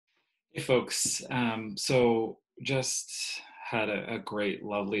Hey folks, so just had a great,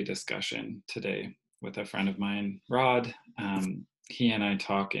 lovely discussion today with a friend of mine, Rod. He and I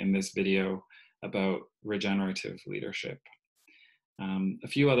talk in this video about regenerative leadership. A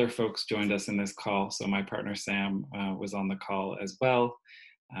few other folks joined us in this call, so my partner Sam was on the call as well.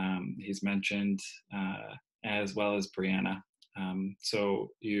 He's mentioned, as well as Brianna. So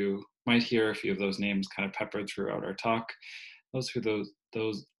you might hear a few of those names kind of peppered throughout our talk. That's who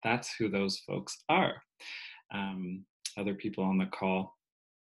those folks are. Other people on the call.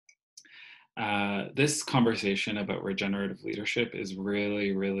 This conversation about regenerative leadership is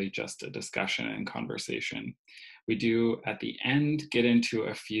really just a discussion and conversation. We do at the end get into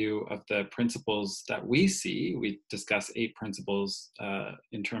a few of the principles that we see. We discuss 8 principles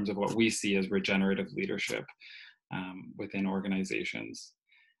in terms of what we see as regenerative leadership within organizations.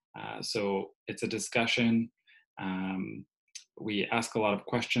 So it's a discussion. We ask a lot of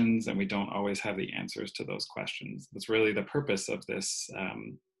questions and we don't always have the answers to those questions. That's really the purpose of this,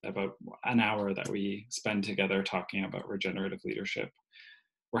 about an hour that we spend together talking about regenerative leadership.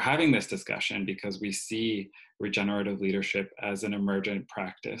 We're having this discussion because we see regenerative leadership as an emergent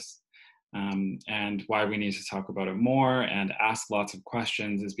practice. And why we need to talk about it more and ask lots of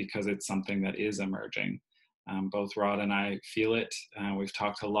questions is because it's something that is emerging. Both Rod and I feel it. We've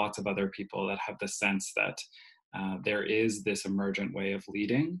talked to lots of other people that have the sense that there is this emergent way of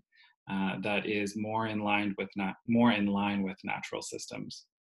leading that is more in line with natural systems.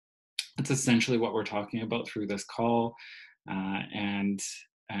 That's essentially what we're talking about through this call, and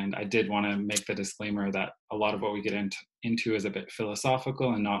I did want to make the disclaimer that a lot of what we get into is a bit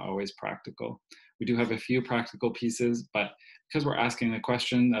philosophical and not always practical. We do have a few practical pieces, but because we're asking the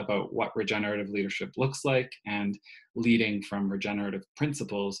question about what regenerative leadership looks like and leading from regenerative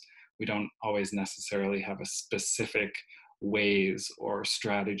principles, we don't always necessarily have a specific ways or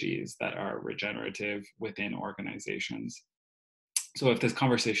strategies that are regenerative within organizations. So if this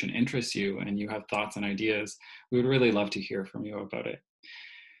conversation interests you and you have thoughts and ideas, we would really love to hear from you about it.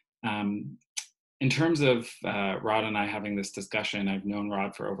 In terms of Rod and I having this discussion, I've known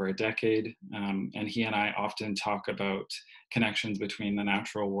Rod for over a decade, and he and I often talk about connections between the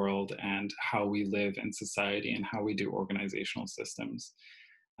natural world and how we live in society and how we do organizational systems.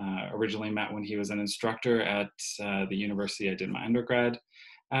 Originally met when he was an instructor at the university I did my undergrad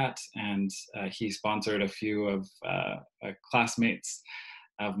at, and he sponsored a few of classmates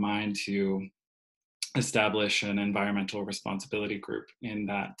of mine to establish an environmental responsibility group in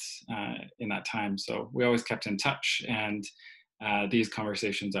that time. So we always kept in touch, and these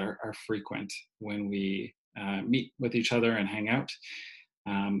conversations are frequent when we meet with each other and hang out.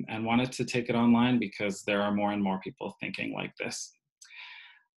 And wanted to take it online because there are more and more people thinking like this.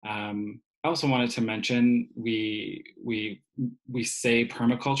 I also wanted to mention we say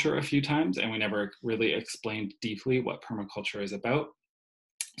permaculture a few times, and we never really explained deeply what permaculture is about.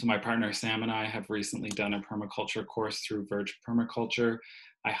 So my partner Sam and I have recently done a permaculture course through Verge Permaculture.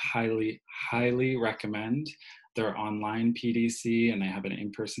 I highly recommend their online PDC, and they have an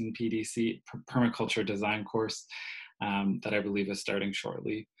in-person PDC, permaculture design course, that I believe is starting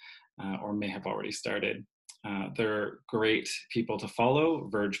shortly, or may have already started. They're great people to follow,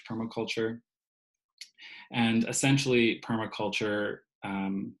 Verge Permaculture. And essentially permaculture,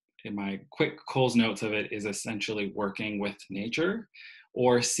 in my quick Coles notes of it, is essentially working with nature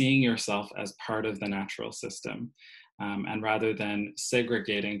or seeing yourself as part of the natural system. And rather than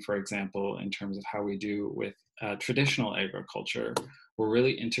segregating, for example, in terms of how we do with traditional agriculture, we're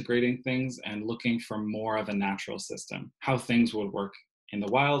really integrating things and looking for more of a natural system, how things would work in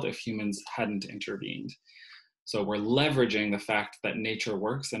the wild if humans hadn't intervened. So we're leveraging the fact that nature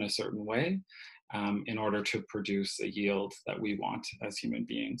works in a certain way in order to produce a yield that we want as human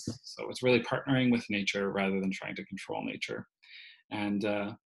beings. So it's really partnering with nature rather than trying to control nature. And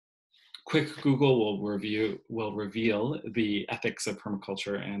quick Google will reveal the ethics of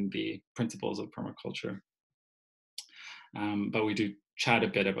permaculture and the principles of permaculture. But we do chat a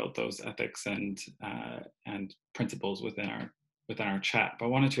bit about those ethics and principles within our chat. But I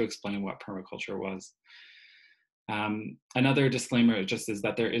wanted to explain what permaculture was. Another disclaimer just is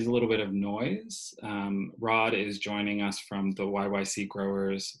that there is a little bit of noise. Rod is joining us from the YYC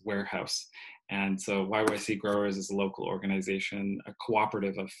Growers warehouse. And so YYC Growers is a local organization, a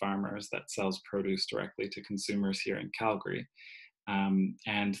cooperative of farmers that sells produce directly to consumers here in Calgary.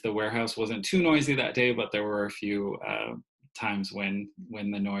 And the warehouse wasn't too noisy that day, but there were a few times when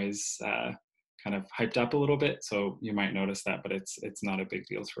the noise kind of hyped up a little bit. So you might notice that, but it's not a big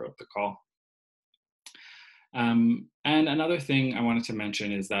deal throughout the call. And another thing I wanted to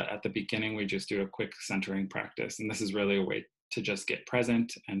mention is that at the beginning, we just do a quick centering practice. And this is really a way to just get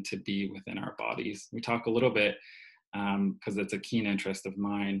present and to be within our bodies. We talk a little bit, because it's a keen interest of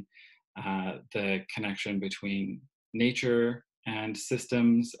mine, the connection between nature and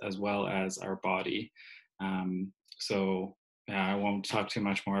systems as well as our body. So yeah, I won't talk too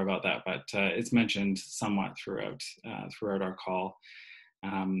much more about that, but it's mentioned somewhat throughout our call.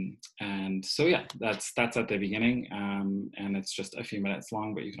 And so yeah, that's at the beginning, and it's just a few minutes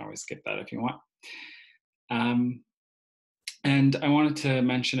long, but you can always skip that if you want. And I wanted to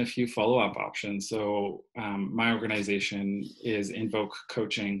mention a few follow-up options. So my organization is Invoke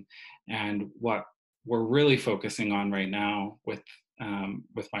Coaching, and what we're really focusing on right now with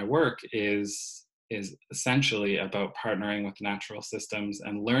my work is essentially about partnering with natural systems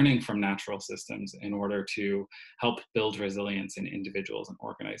and learning from natural systems in order to help build resilience in individuals and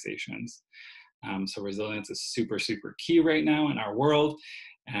organizations. So resilience is super, super key right now in our world,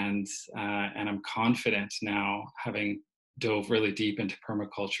 and I'm confident now, having dove really deep into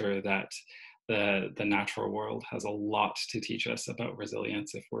permaculture, that the natural world has a lot to teach us about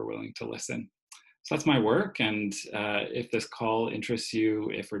resilience if we're willing to listen. So that's my work, and if this call interests you,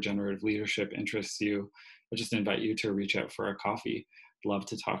 if regenerative leadership interests you, I just invite you to reach out for a coffee. I'd love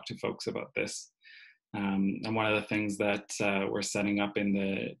to talk to folks about this. And one of the things that we're setting up in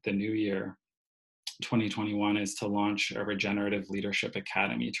the new year, 2021, is to launch a Regenerative Leadership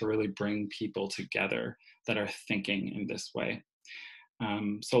Academy to really bring people together that are thinking in this way.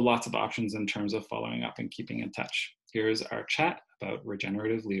 So lots of options in terms of following up and keeping in touch. Here's our chat about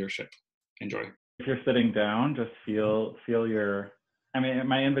regenerative leadership. Enjoy. If you're sitting down, just feel your, I mean,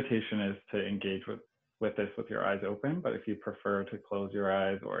 my invitation is to engage with this with your eyes open, but if you prefer to close your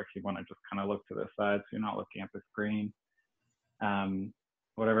eyes, or if you want to just kind of look to the side so you're not looking at the screen,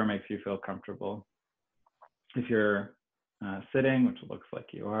 whatever makes you feel comfortable. If you're sitting, which looks like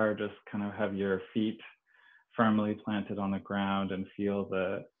you are, just kind of have your feet firmly planted on the ground and feel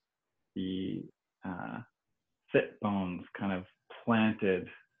the sit bones kind of planted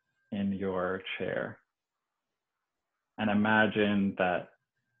in your chair. And imagine that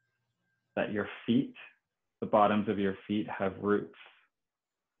your feet, the bottoms of your feet, have roots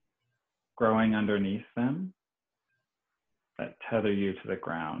growing underneath them that tether you to the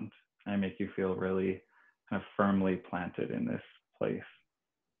ground and make you feel really kind of firmly planted in this place.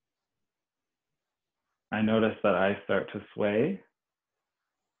 I notice that I start to sway.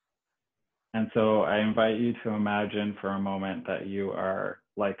 And so I invite you to imagine for a moment that you are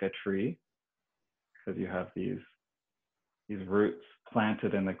like a tree, because you have these roots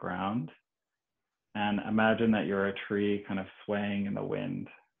planted in the ground. And imagine that you're a tree kind of swaying in the wind,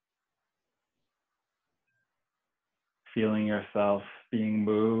 feeling yourself being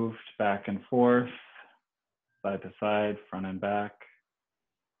moved back and forth, side to side, front and back.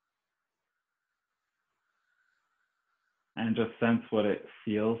 And just sense what it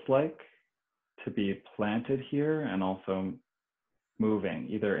feels like to be planted here and also moving,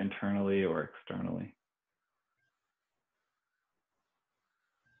 either internally or externally.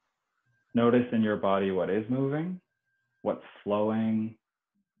 Notice in your body what is moving, what's flowing,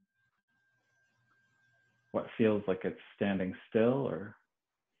 what feels like it's standing still or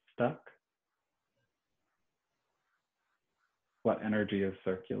stuck, what energy is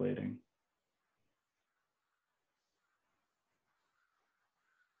circulating.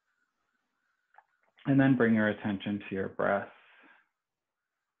 And then bring your attention to your breath,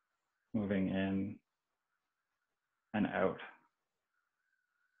 moving in and out.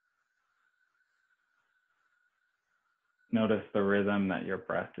 Notice the rhythm that your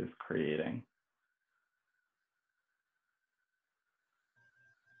breath is creating.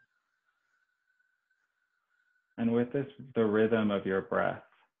 And with this, the rhythm of your breath,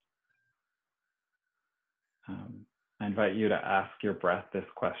 I invite you to ask your breath this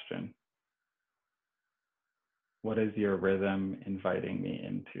question. What is your rhythm inviting me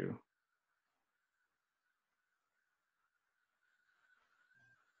into?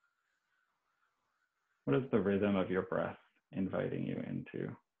 What is the rhythm of your breath inviting you into?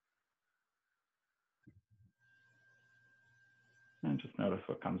 And just notice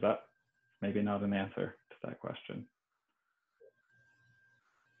what comes up. Maybe not an answer to that question.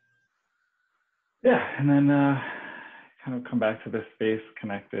 Yeah, and then kind of come back to this space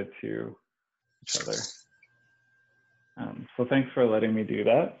connected to each other. So thanks for letting me do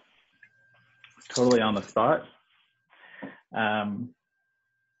that. Totally on the spot. Yeah,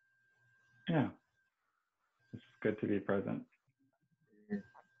 it's good to be present.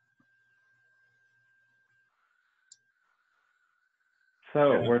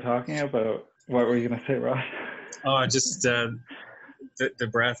 So we're talking about, what were you going to say, Ross? Oh, just the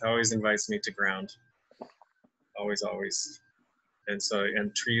breath always invites me to ground. Always, always.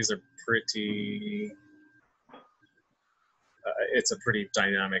 And trees are pretty, it's a pretty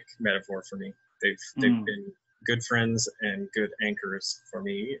dynamic metaphor for me. They've been good friends and good anchors for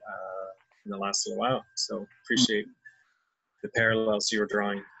me in the last little while. So appreciate the parallels you were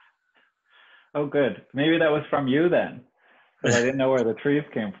drawing. Oh, good. Maybe that was from you then, because I didn't know where the trees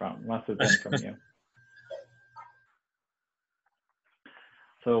came from. Must have been from you.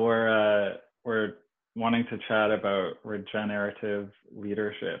 So we're wanting to chat about regenerative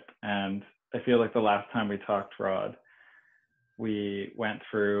leadership, and I feel like the last time we talked, Rod, we went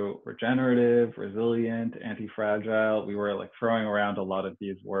through regenerative, resilient, anti-fragile. We were like throwing around a lot of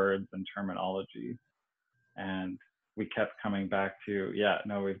these words and terminology, and we kept coming back to, yeah,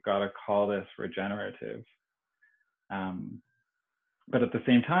 no, we've got to call this regenerative. But at the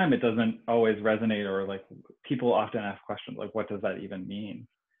same time, it doesn't always resonate, or like people often ask questions like, what does that even mean?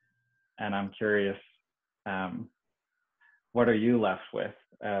 And I'm curious, what are you left with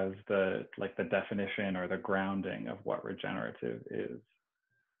as the definition or the grounding of what regenerative is?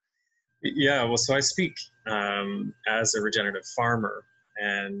 Yeah, well, so I speak as a regenerative farmer,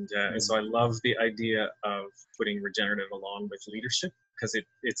 and so I love the idea of putting regenerative along with leadership, because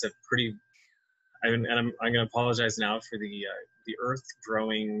it's a pretty, I'm going to apologize now for the earth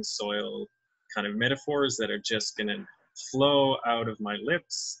growing soil kind of metaphors that are just going to flow out of my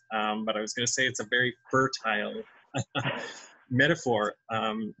lips, but I was going to say it's a very fertile metaphor,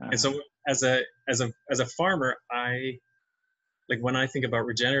 and so as a farmer, when I think about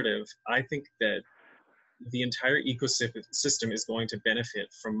regenerative, I think that the entire ecosystem is going to benefit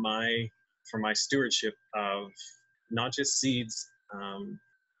from my stewardship of not just seeds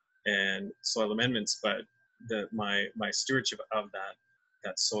and soil amendments, but my stewardship of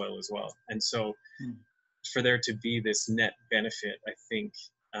that soil as well. And so for there to be this net benefit, I think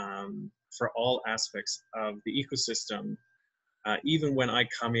for all aspects of the ecosystem, even when I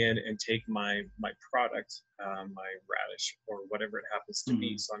come in and take my product, my radish or whatever it happens to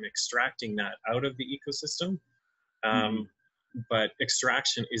be, so I'm extracting that out of the ecosystem, but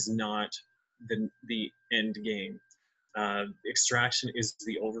extraction is not the end game. Extraction is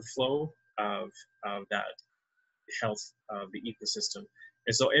the overflow of that health of the ecosystem.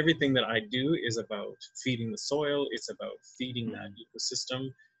 And so everything that I do is about feeding the soil, it's about feeding that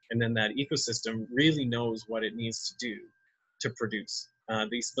ecosystem, and then that ecosystem really knows what it needs to do to produce.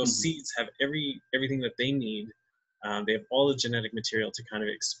 Those seeds have everything that they need. They have all the genetic material to kind of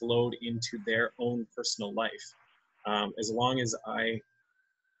explode into their own personal life. As long as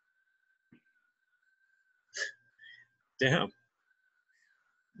damn,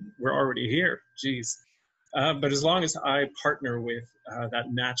 we're already here, geez. But as long as I partner with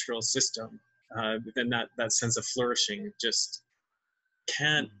that natural system, then that sense of flourishing just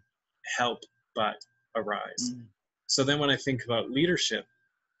can't help but arise. So then when I think about leadership,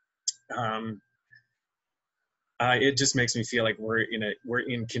 it just makes me feel like we're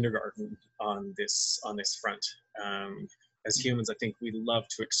in kindergarten on this front. As humans, I think we love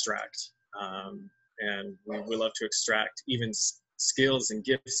to extract, and we love to extract even skills and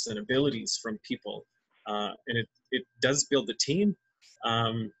gifts and abilities from people, and it does build the team.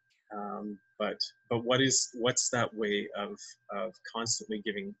 But what's that way of constantly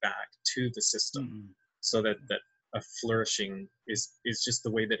giving back to the system, so that a flourishing is just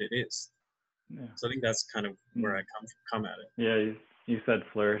the way that it is. Yeah. So I think that's kind of where I come at it. Yeah, you said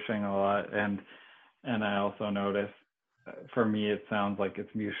flourishing a lot, and I also noticed, for me, it sounds like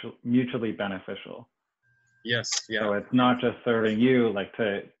it's mutually beneficial. Yes, yeah. So it's not just serving you, like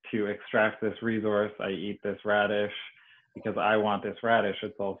to extract this resource, I eat this radish because I want this radish.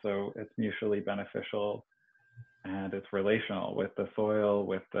 It's mutually beneficial, and it's relational with the soil,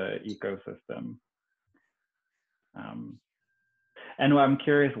 with the ecosystem. And I'm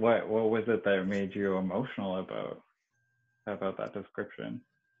curious, what was it that made you emotional about that description?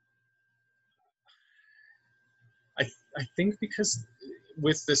 I think because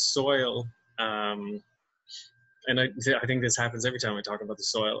with the soil, and I think this happens every time I talk about the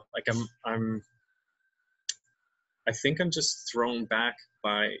soil. Like I think I'm just thrown back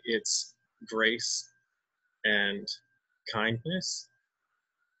by its grace and kindness,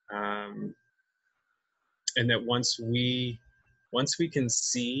 and that once we can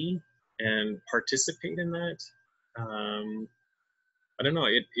see and participate in that, I don't know,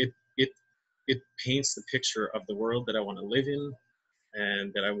 it paints the picture of the world that I want to live in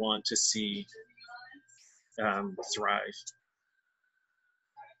and that I want to see thrive.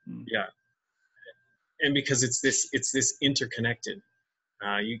 Yeah. And because it's this interconnected,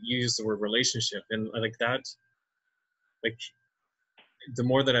 you use the word relationship, and like that, like the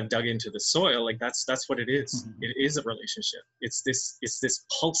more that I've dug into the soil, like that's what it is. Mhm. It is a relationship. It's this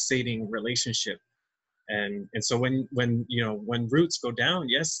pulsating relationship. And so when you know, when roots go down,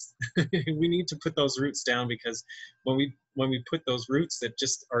 yes, we need to put those roots down, because when we put those roots that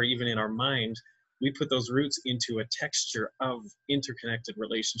just are even in our mind, we put those roots into a texture of interconnected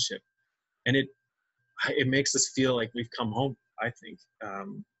relationship, and it makes us feel like we've come home. I think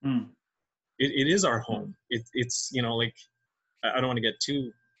Mm. it is our home. It's, you know, like, I don't want to get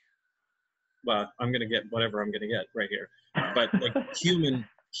too, well, I'm gonna get whatever I'm gonna get right here, but like human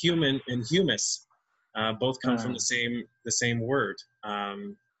and humus, both come from the same word,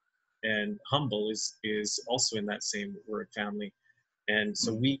 and humble is also in that same word family, and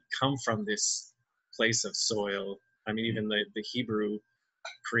so Mm. we come from this place of soil. I mean, even the Hebrew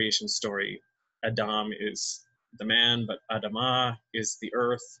creation story, Adam is the man, but Adamah is the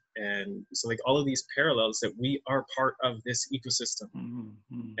earth, and so like all of these parallels, that we are part of this ecosystem, Mm.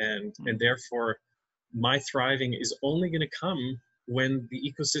 Mm. and therefore my thriving is only going to come when the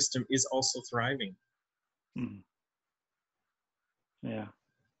ecosystem is also thriving. Mm. Yeah.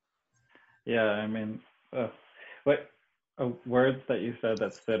 Yeah. I mean, what words that you said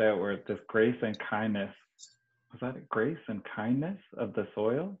that stood out were this grace and kindness. Was that grace and kindness of the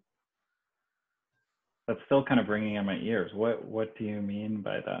soil? That's still kind of ringing in my ears. What do you mean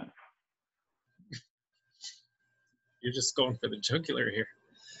by that? You're just going for the jugular here.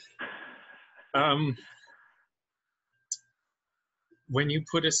 Um, when you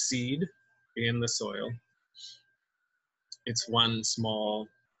put a seed in the soil, it's one small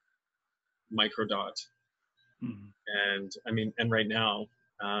microdot. Mm. And I mean, and right now,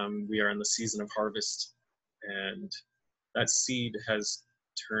 we are in the season of harvest, and that seed has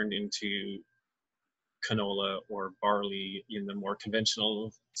turned into canola or barley in the more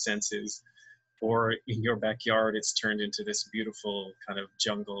conventional senses, or in your backyard, it's turned into this beautiful kind of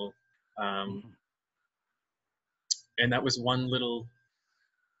jungle. Um, Mm. and that was one little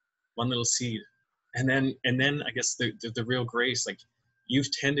seed. And then I guess the real grace, like,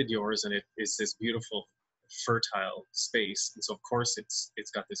 you've tended yours, and it is this beautiful fertile space, and so of course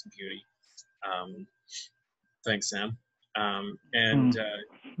it's got this beauty. Thanks, Sam. And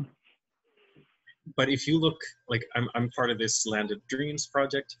Mm. but if you look, like, I'm part of this Land of Dreams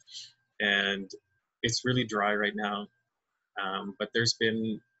project, and it's really dry right now, but there's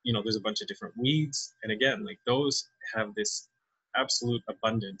been, you know, there's a bunch of different weeds, and again, like, those have this absolute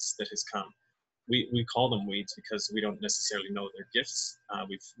abundance that has come. We call them weeds because we don't necessarily know their gifts.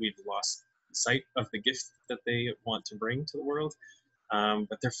 We've lost sight of the gift that they want to bring to the world,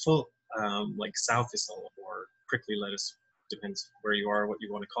 but they're full, like sow thistle or prickly lettuce, depends where you are, what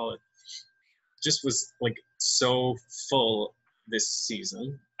you want to call it. Just was like so full this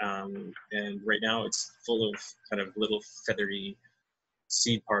season, and right now it's full of kind of little feathery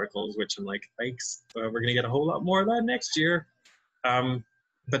seed particles, which I'm like, yikes, we're gonna get a whole lot more of that next year. Um,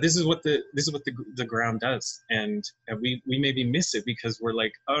 but this is what the ground does, and we maybe miss it because we're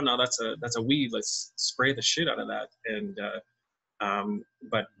like, oh no, that's a weed. Let's spray the shit out of that. And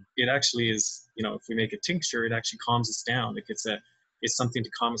but it actually is, you know, if we make a tincture, it actually calms us down. Like, it's something to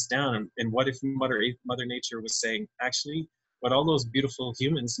calm us down. And what if Mother Nature was saying, actually, what all those beautiful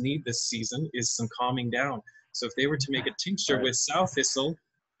humans need this season is some calming down. So if they were to make a tincture Right. with sow thistle,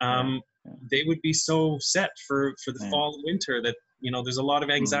 Yeah. they would be so set for the Yeah. fall and winter that, you know, there's a lot of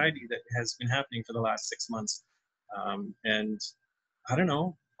Mm. anxiety that has been happening for the last 6 months. And I don't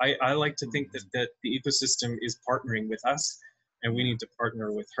know. I like to think that the ecosystem is partnering with us, and we need to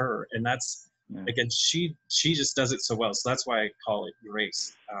partner with her. And that's, Yeah. again, she just does it so well. So that's why I call it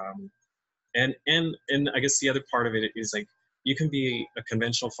grace. And I guess the other part of it is, like, you can be a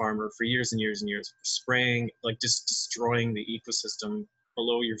conventional farmer for years and years and years, spraying, like, just destroying the ecosystem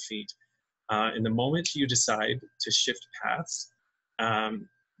below your feet. And the moment you decide to shift paths, um,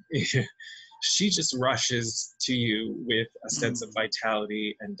 she just rushes to you with a sense of Mm.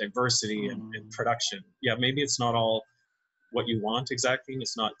 vitality and diversity and Mm. production. Yeah, maybe it's not all what you want exactly, and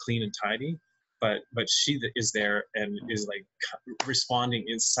it's not clean and tidy, but she is there and is, like, responding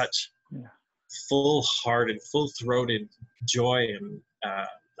in such Yeah. full-hearted, full-throated joy. And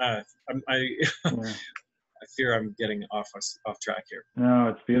I Yeah. I fear I'm getting off track here. No,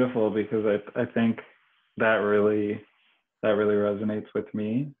 it's beautiful because I think that really resonates with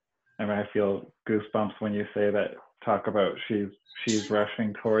me. I mean, I feel goosebumps when you say that. Talk about she's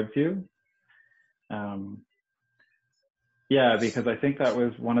rushing towards you. Yeah, because I think that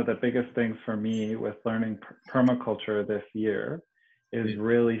was one of the biggest things for me with learning permaculture this year, is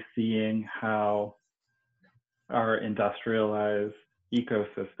really seeing how our industrialized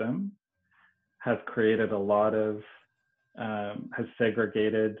ecosystem has created a lot of has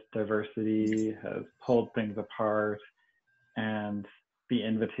segregated diversity, has pulled things apart, and the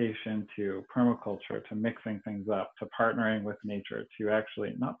invitation to permaculture, to mixing things up, to partnering with nature, to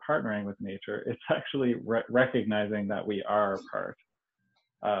actually not partnering with nature, it's actually recognizing that we are part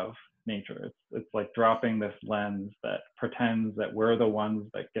of nature. It's like dropping this lens that pretends that we're the ones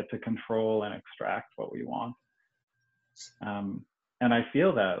that get to control and extract what we want. And I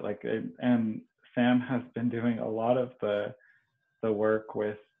feel that, like, and Sam has been doing a lot of the work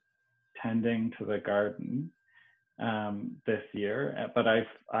with tending to the garden this year, but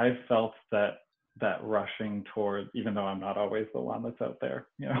I've felt that rushing towards, even though I'm not always the one that's out there,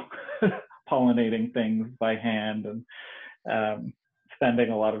 you know, pollinating things by hand and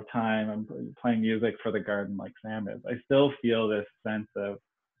spending a lot of time and playing music for the garden like Sam is, I still feel this sense of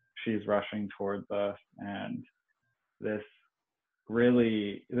she's rushing towards us, and this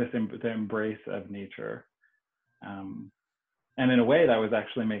really, the embrace of nature. And in a way that was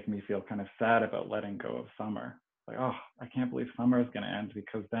actually making me feel kind of sad about letting go of summer. Like, oh, I can't believe summer is going to end,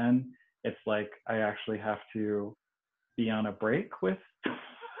 because then it's like I actually have to be on a break with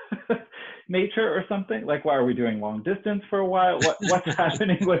nature or something. Like, why are we doing long distance for a while? What's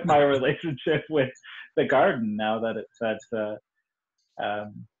happening with my relationship with the garden now that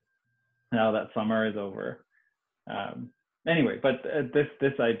now that summer is over? Anyway, but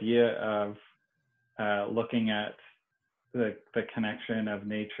this idea of looking at the connection of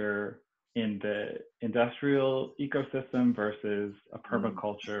nature in the industrial ecosystem versus a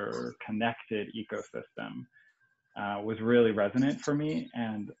permaculture connected ecosystem was really resonant for me.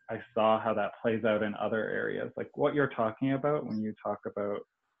 And I saw how that plays out in other areas. Like what you're talking about when you talk about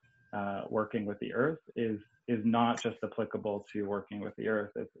working with the earth is not just applicable to working with the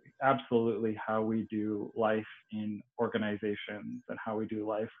earth. It's absolutely how we do life in organizations and how we do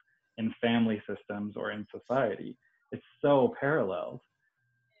life in family systems or in society. It's so paralleled.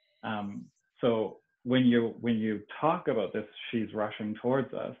 So when you talk about this, she's rushing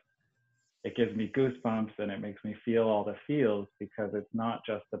towards us, it gives me goosebumps and it makes me feel all the feels, because it's not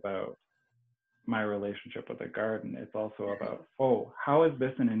just about my relationship with the garden. It's also about, oh, how is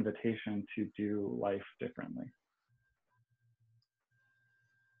this an invitation to do life differently?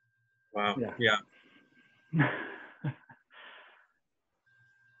 Wow. Yeah. Yeah.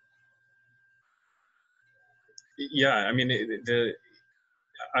 Yeah. I mean,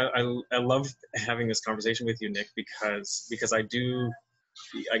 I love having this conversation with you, Nick, because I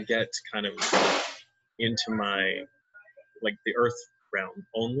get kind of into my, like, the earth realm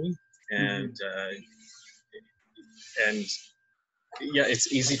only, and and yeah,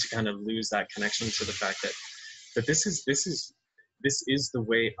 it's easy to kind of lose that connection to the fact that this is the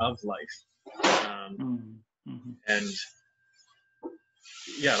way of life, and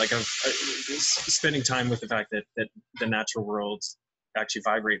yeah, like I'm spending time with the fact that the natural world actually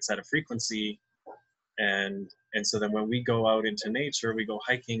vibrates at a frequency, and so then when we go out into nature, we go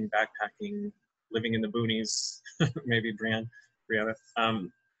hiking, backpacking, living in the boonies, maybe Brianna,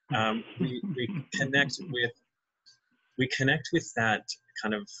 we connect with that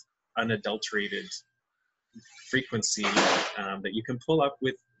kind of unadulterated frequency that you can pull up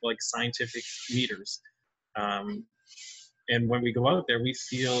with like scientific meters. And when we go out there, we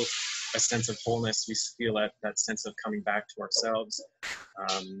feel a sense of wholeness. We feel that sense of coming back to ourselves.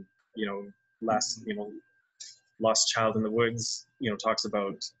 You know, Lost Child in the Woods, you know, talks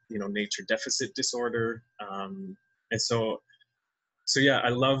about, you know, nature deficit disorder. And so yeah, I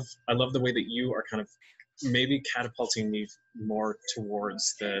love the way that you are kind of maybe catapulting me more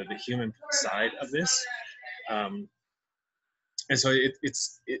towards the human side of this. And so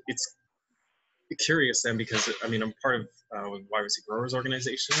it's curious then, because I mean, I'm part of YYC Growers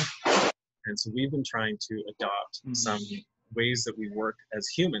organization, and so we've been trying to adopt some ways that we work as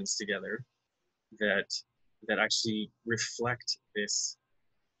humans together that actually reflect this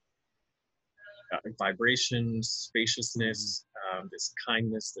vibration, spaciousness, this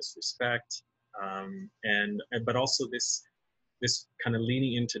kindness, this respect, but also this kind of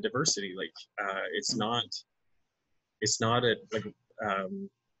leaning into diversity. Like it's not a like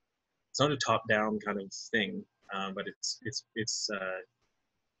it's not a top-down kind of thing, but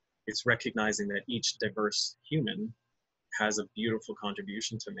it's recognizing that each diverse human has a beautiful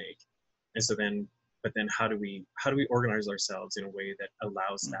contribution to make, and so then, but then how do we organize ourselves in a way that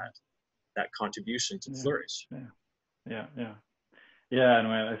allows that contribution to flourish? Yeah. And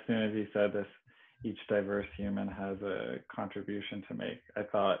as soon as you said this, each diverse human has a contribution to make, I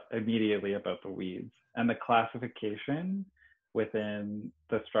thought immediately about the weeds and the classification within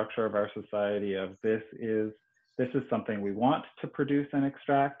the structure of our society of this this is something we want to produce and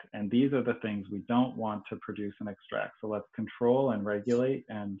extract, and these are the things we don't want to produce and extract. So let's control and regulate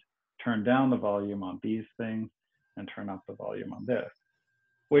and turn down the volume on these things and turn up the volume on this,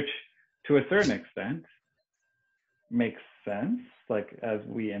 which to a certain extent makes sense. Like as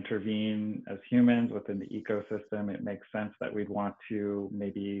we intervene as humans within the ecosystem, it makes sense that we'd want to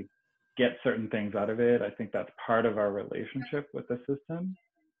maybe get certain things out of it. I think that's part of our relationship with the system.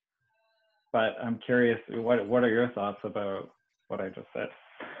 But I'm curious, what are your thoughts about what I just said?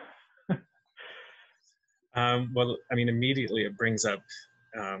 Well, I mean, immediately it brings up,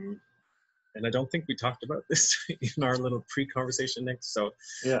 and I don't think we talked about this in our little pre-conversation, Nick. So,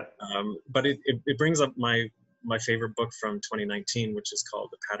 yeah. But it brings up my favorite book from 2019, which is called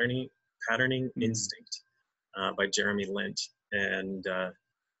The Patterning Instinct by Jeremy Lent. And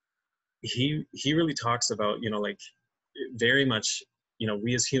he really talks about, like very much,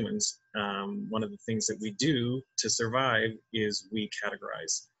 we as humans, one of the things that we do to survive is we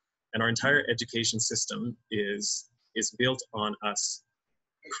categorize. And our entire education system is built on us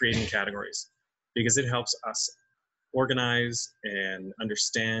creating categories, because it helps us organize and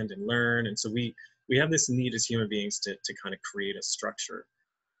understand and learn. And so we have this need as human beings to kind of create a structure.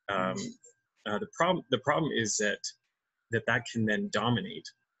 The problem is that can then dominate.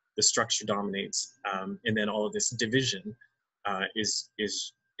 The structure dominates, and then all of this division is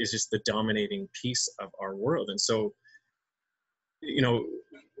just the dominating piece of our world. And so,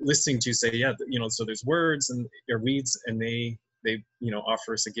 listening to you say, yeah, so there's words and or weeds, and they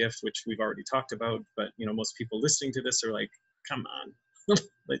offer us a gift, which we've already talked about. But most people listening to this are like, come on,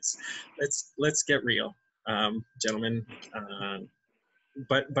 let's get real, gentlemen.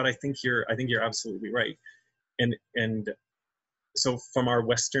 But I think you're absolutely right. And so from our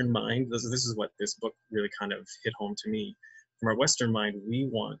Western mind, this is what this book really kind of hit home to me. From our Western mind, we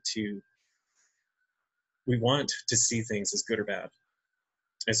want to see things as good or bad.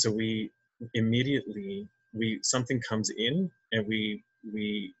 And so we immediately, something comes in and we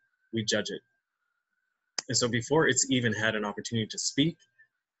judge it. And so before it's even had an opportunity to speak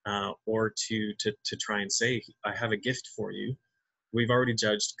or to try and say, I have a gift for you, we've already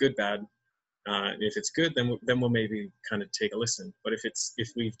judged good, bad. If it's good, then we'll maybe kind of take a listen. But if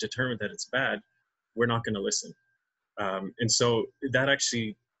we've determined that it's bad, we're not going to listen. And so that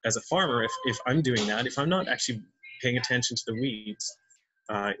actually, as a farmer, if I'm doing that, if I'm not actually paying attention to the weeds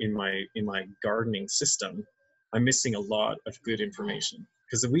in my gardening system, I'm missing a lot of good information,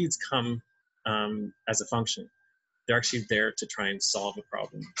 because the weeds come as a function. They're actually there to try and solve a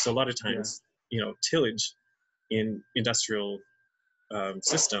problem. So a lot of times, tillage in industrial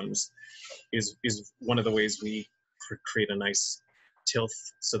systems is one of the ways we create a nice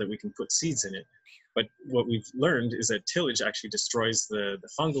tilth so that we can put seeds in it. But what we've learned is that tillage actually destroys the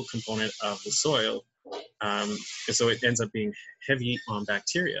fungal component of the soil, and so it ends up being heavy on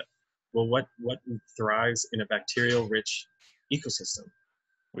bacteria. Well, what thrives in a bacterial-rich ecosystem?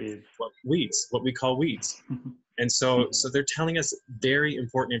 Weeds, what we call weeds. And so they're telling us very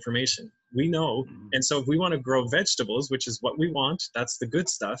important information. We know, and so if we want to grow vegetables, which is what we want, that's the good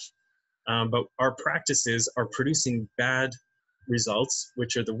stuff, but our practices are producing bad results,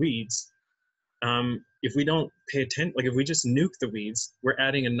 which are the weeds. If we don't pay attention, like if we just nuke the weeds, we're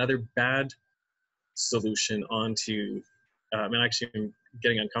adding another bad solution onto, and actually I'm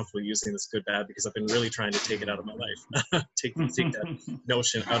getting uncomfortable using this good bad because I've been really trying to take it out of my life, take that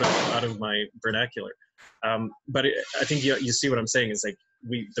notion out of my vernacular. But I think you see what I'm saying is like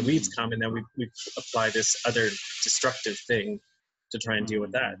the weeds come and then we apply this other destructive thing to try and deal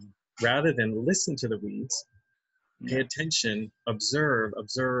with that, rather than listen to the weeds, pay attention, observe,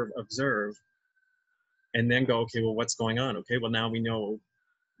 and then go, okay, well, what's going on? Okay, well, now we know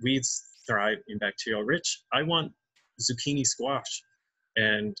weeds thrive in bacterial rich. I want zucchini squash,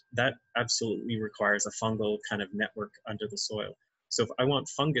 and that absolutely requires a fungal kind of network under the soil. So if I want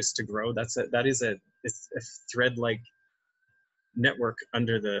fungus to grow, that is a thread-like network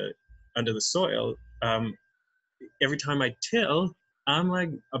under the soil. Every time I till, I'm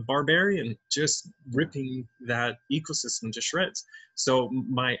like a barbarian, just ripping that ecosystem to shreds. So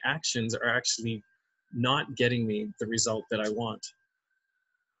my actions are actually not getting me the result that I want.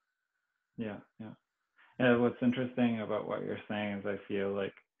 Yeah. And what's interesting about what you're saying is I feel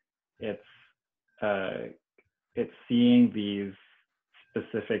like it's seeing these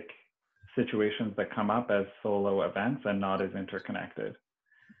specific situations that come up as solo events and not as interconnected.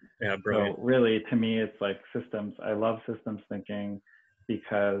 Yeah, brilliant. So really, to me, it's like systems. I love systems thinking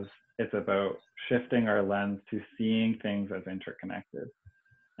because it's about shifting our lens to seeing things as interconnected.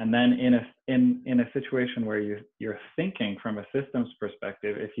 And then in a situation where you're thinking from a systems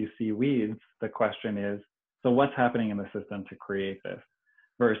perspective, if you see weeds, the question is, So what's happening in the system to create this?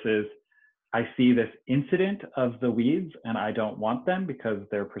 Versus I see this incident of the weeds and I don't want them because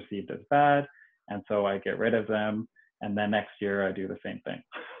they're perceived as bad. And so I get rid of them. And then next year I do the same thing.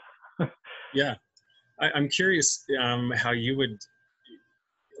 Yeah. I'm curious how you would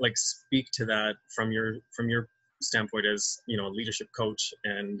like speak to that from your standpoint as, you know, a leadership coach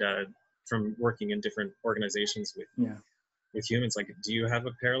and from working in different organizations with humans. Like, do you have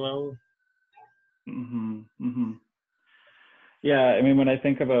a parallel? Yeah, I mean, when I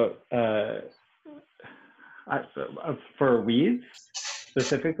think about for weeds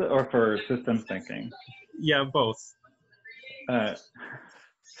specifically, or for systems thinking? Yeah, both.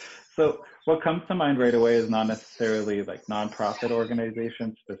 So what comes to mind right away is not necessarily like nonprofit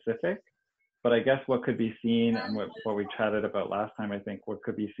organization specific, but I guess what could be seen, and what we chatted about last time, I think what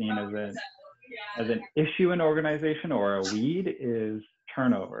could be seen as an issue in organization or a weed is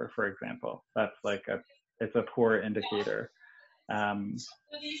turnover, for example. That's like it's a poor indicator. And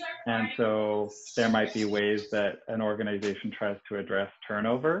so there might be ways that an organization tries to address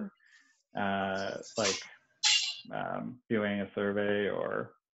turnover, like doing a survey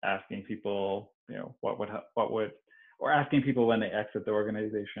or asking people, you know, or asking people when they exit the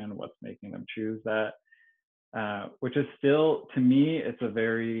organization, what's making them choose that, which is still, to me, it's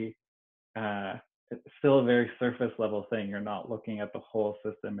still a very surface level thing. You're not looking at the whole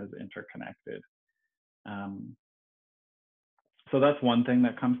system as interconnected. So that's one thing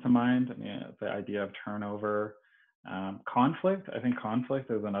that comes to mind. I mean, the idea of turnover. Conflict, I think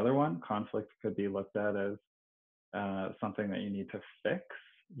conflict is another one. Conflict could be looked at as something that you need to fix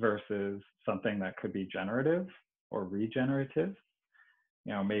versus something that could be generative or regenerative.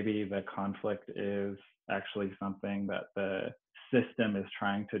 You know, maybe the conflict is actually something that the system is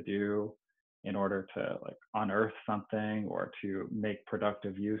trying to do in order to like unearth something or to make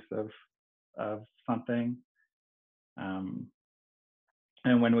productive use of something.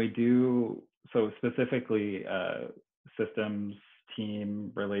 And when we do, so specifically systems,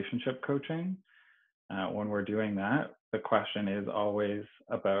 team, relationship coaching, when we're doing that, the question is always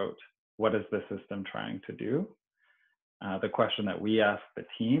about what is the system trying to do? The question that we ask the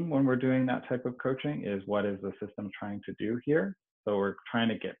team when we're doing that type of coaching is, what is the system trying to do here? So we're trying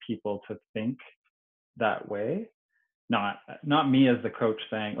to get people to think that way. Not me as the coach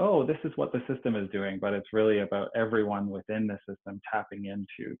saying, oh, this is what the system is doing, but it's really about everyone within the system tapping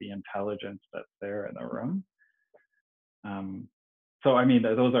into the intelligence that's there in the room. So, I mean,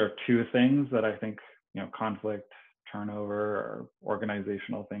 those are two things that I think, you know, conflict, turnover, or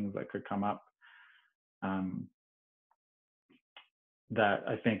organizational things that could come up that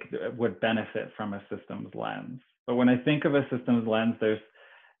I think would benefit from a systems lens. But when I think of a systems lens,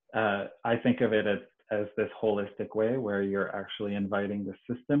 I think of it as this holistic way where you're actually inviting the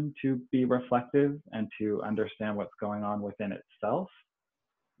system to be reflective and to understand what's going on within itself,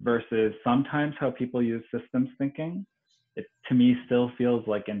 versus sometimes how people use systems thinking. It, to me, still feels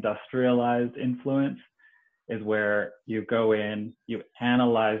like industrialized influence is where you go in, you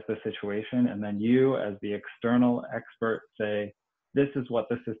analyze the situation, and then you, as the external expert, say, this is what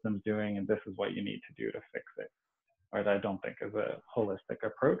the system's doing and this is what you need to do to fix it. Or that I don't think is a holistic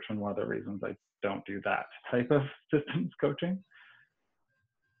approach, and one of the reasons I don't do that type of systems coaching.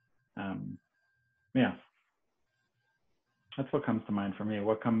 Yeah, that's what comes to mind for me.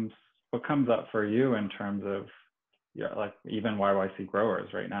 What comes up for you in terms of, yeah, like even YYC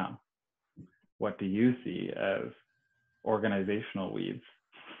growers right now? What do you see as organizational weeds?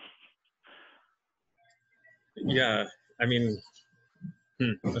 Yeah, I mean,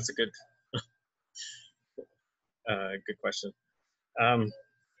 that's a good good question. I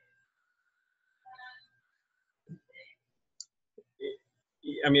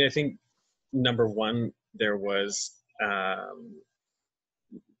mean, I think number one, there was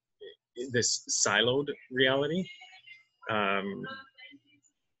this siloed reality. And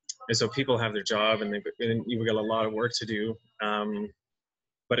so people have their job and you've got a lot of work to do.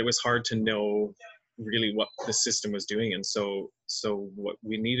 But it was hard to know really what the system was doing. And so what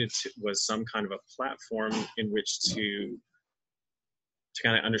we needed was some kind of a platform in which to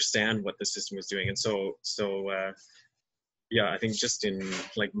kind of understand what the system was doing. And so yeah, I think just in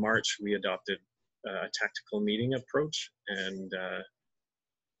like March, we adopted a tactical meeting approach. And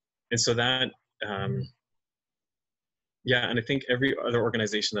so that, yeah, and I think every other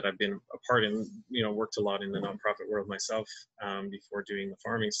organization that I've been a part in, you know, worked a lot in the nonprofit world myself before doing the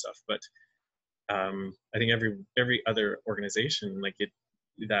farming stuff. But I think every other organization, like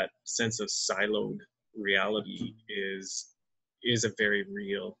that sense of siloed reality is a very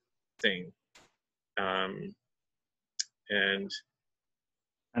real thing. And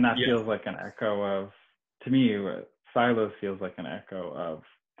that yeah. feels like an echo of to me, silos feels like an echo of,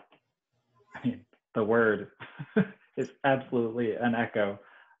 I mean, the word is absolutely an echo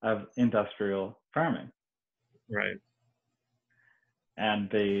of industrial farming. Right. And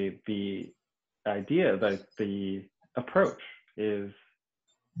the idea, that the approach is,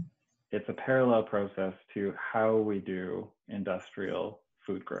 it's a parallel process to how we do industrial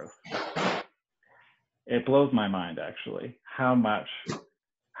food growth. It blows my mind, actually, how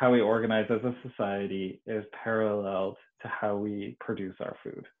we organize as a society is paralleled to how we produce our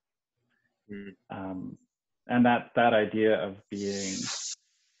food. And that idea of being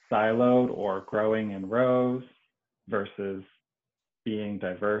siloed or growing in rows versus being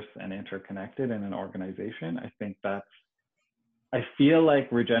diverse and interconnected in an organization, I feel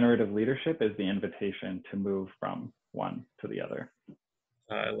like regenerative leadership is the invitation to move from one to the other.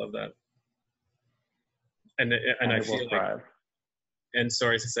 I love that. And I it feel will thrive. like, and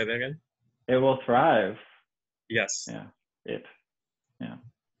sorry to say that again. It will thrive. Yes. Yeah.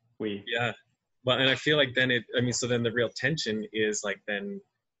 Yeah. Well, and I feel like then so then the real tension is like then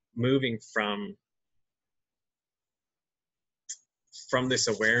moving from this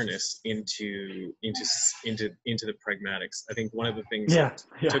awareness into the pragmatics. I think one of the things that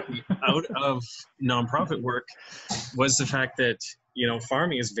took me out of nonprofit work was the fact that,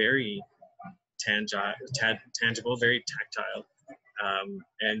 farming is very tangible, very tactile.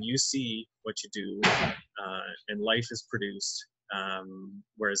 And you see what you do, and life is produced.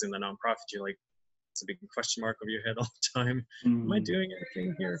 Whereas in the nonprofit, you're like, it's a big question mark over your head all the time. Am I doing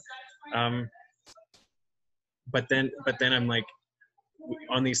anything here? But then I'm like,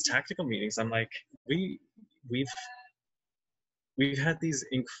 on these tactical meetings, I'm like, we've had these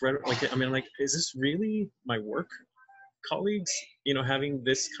incredible, is this really my work, colleagues? Having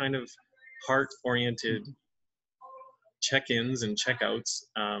this kind of heart-oriented check-ins and check-outs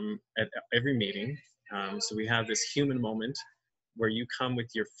at every meeting. So we have this human moment where you come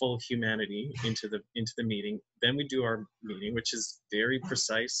with your full humanity into the meeting. Then we do our meeting, which is very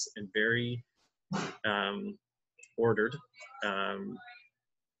precise and very ordered.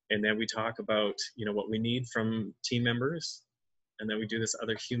 And then we talk about, what we need from team members. And then we do this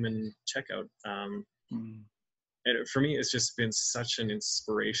other human checkout. And for me, it's just been such an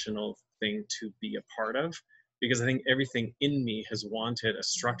inspirational thing to be a part of, because I think everything in me has wanted a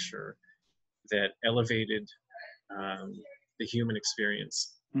structure that elevated the human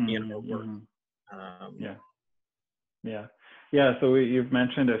experience in our work. So you've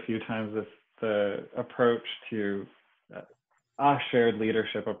mentioned a few times the approach to a shared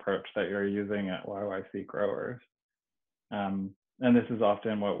leadership approach that you're using at YYC Growers. And this is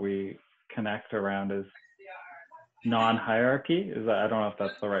often what we connect around is non-hierarchy. I don't know if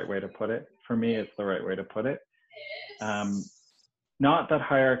that's the right way to put it. For me, it's the right way to put it. Not that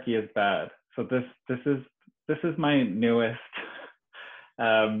hierarchy is bad. So this is my newest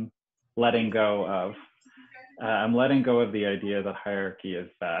letting go of. I'm letting go of the idea that hierarchy is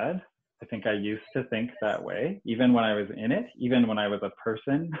bad. I think I used to think that way, even when I was in it, even when I was a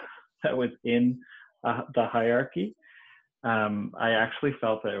person that was in the hierarchy. I actually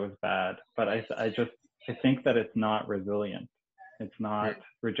felt that it was bad, but I think that it's not resilient. It's not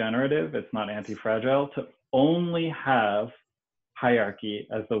regenerative. It's not anti-fragile to only have hierarchy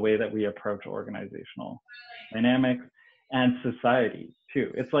as the way that we approach organizational dynamics and society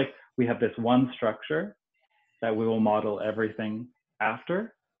too. It's like we have this one structure that we will model everything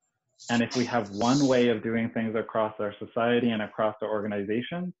after. And if we have one way of doing things across our society and across our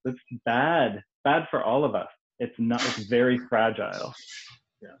organization, that's bad for all of us. It's very fragile.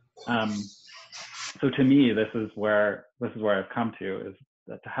 So to me, this is where I've come to, is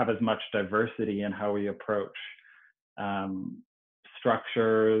that to have as much diversity in how we approach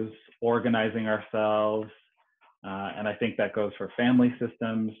structures, organizing ourselves. And I think that goes for family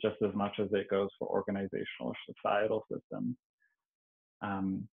systems just as much as it goes for organizational or societal systems.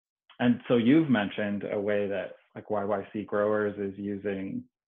 And so you've mentioned a way that like YYC Growers is using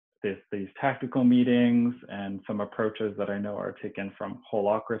these tactical meetings and some approaches that I know are taken from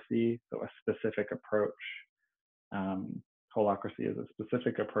holacracy, so a specific approach. Holacracy is a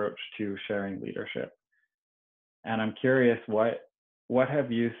specific approach to sharing leadership. And I'm curious, what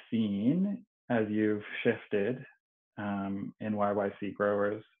have you seen as you've shifted in YYC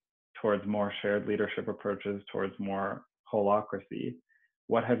Growers towards more shared leadership approaches, towards more holacracy?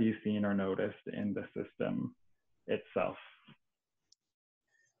 What have you seen or noticed in the system itself?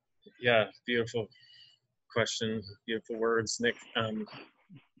 Yeah, beautiful question, beautiful words, Nick. The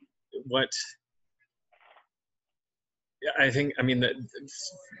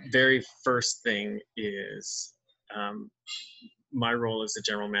very first thing is my role as a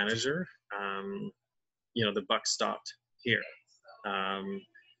general manager the buck stopped here.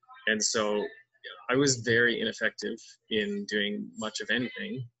 And so I was very ineffective in doing much of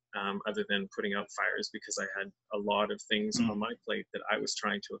anything, other than putting out fires, because I had a lot of things on my plate that I was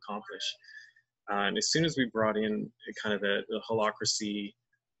trying to accomplish. And as soon as we brought in kind of the holacracy,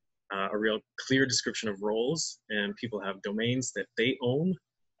 a real clear description of roles, and people have domains that they own,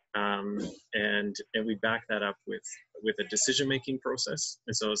 and we back that up with a decision-making process.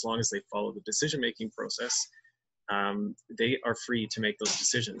 And so as long as they follow the decision-making process, they are free to make those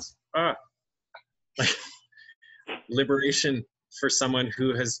decisions. Like liberation for someone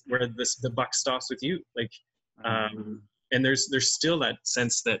who has, where the buck stops with you. Like, and there's still that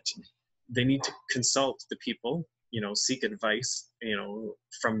sense that they need to consult the people, seek advice,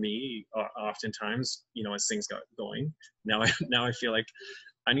 from me, oftentimes, as things got going. Now I feel like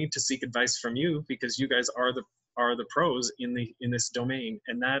I need to seek advice from you, because you guys are the pros in this domain.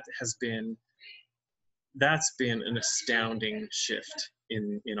 And that's been an astounding shift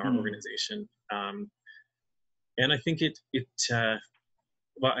in our organization. And I think just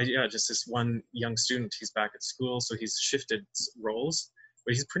this one young student, he's back at school, so he's shifted roles,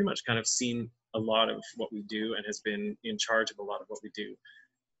 but he's pretty much kind of seen a lot of what we do and has been in charge of a lot of what we do.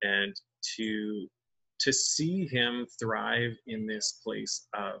 And to see him thrive in this place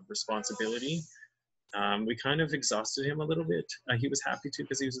of responsibility, we kind of exhausted him a little bit. He was happy to,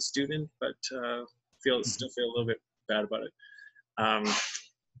 because he was a student, but still feel a little bit bad about it.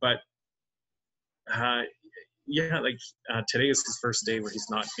 Today is his first day where he's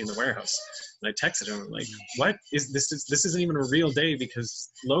not in the warehouse, and I texted him like, "What is this? This isn't even a real day,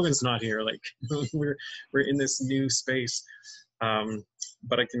 because Logan's not here. Like, we're in this new space."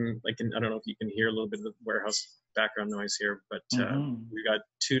 But I don't know if you can hear a little bit of the warehouse background noise here, but we got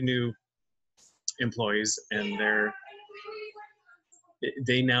 2 new employees, and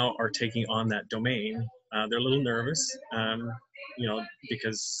they now are taking on that domain. They're a little nervous,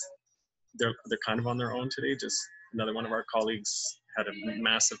 because they're kind of on their own today. Just another one of our colleagues had a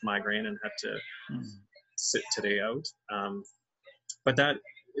massive migraine and had to sit today out.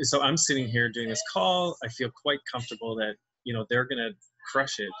 So I'm sitting here doing this call. I feel quite comfortable that, they're going to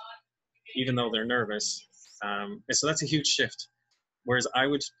crush it, even though they're nervous. And so that's a huge shift. Whereas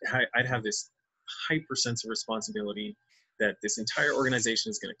I'd have this hyper sense of responsibility that this entire organization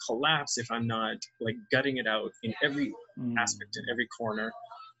is going to collapse if I'm not like gutting it out in every aspect, in every corner.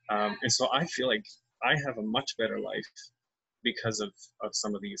 And so I feel like I have a much better life because of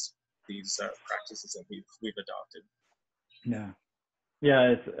some of these practices that we've adopted.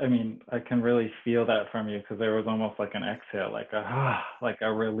 Yeah, I can really feel that from you, because there was almost like an exhale, like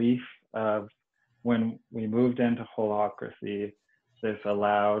a relief of when we moved into holacracy. This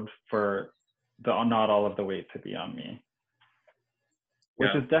allowed for not all of the weight to be on me,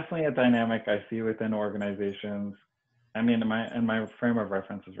 which is definitely a dynamic I see within organizations. I mean, my frame of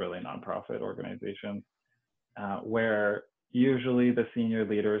reference is really nonprofit organizations, where usually the senior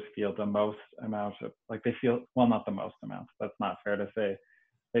leaders feel the most amount of, not the most amount, that's not fair to say.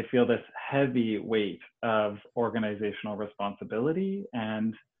 They feel this heavy weight of organizational responsibility,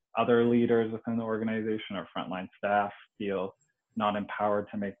 and other leaders within the organization or frontline staff feel not empowered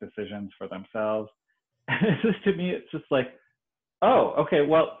to make decisions for themselves. And it's just, to me, it's just like, oh, okay,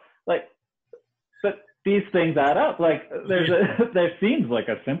 well, like, but these things add up. Like, there seems like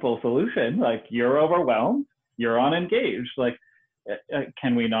a simple solution. Like, you're overwhelmed, you're unengaged. Like,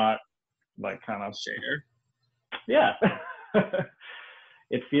 can we not, like, kind of share? Yeah.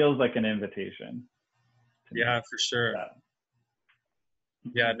 It feels like an invitation. Yeah, for sure.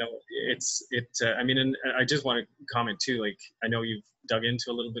 Yeah, no, and I just want to comment too, like, I know you've dug into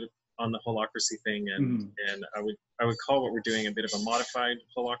a little bit on the holacracy thing, and I would call what we're doing a bit of a modified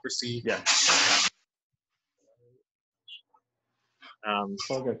holacracy. Yeah. And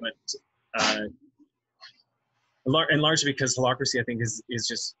largely because holacracy, I think, is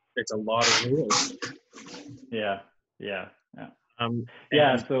just, it's a lot of rules. Yeah.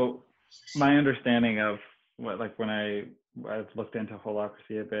 So my understanding of what, like, when I've looked into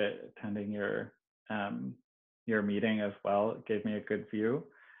holacracy a bit, attending your meeting as well, it gave me a good view.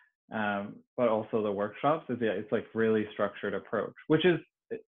 But also the workshops it's like really structured approach, which is,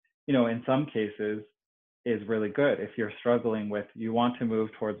 in some cases is really good. If you're struggling with, you want to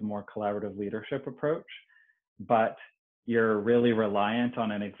move towards a more collaborative leadership approach, but you're really reliant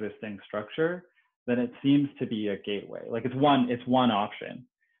on an existing structure, then it seems to be a gateway. Like, it's one option.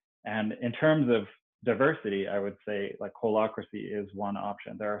 And in terms of diversity, I would say, like, holacracy is one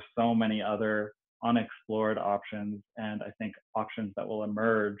option. There are so many other unexplored options, and I think options that will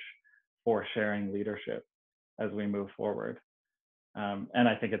emerge for sharing leadership as we move forward. And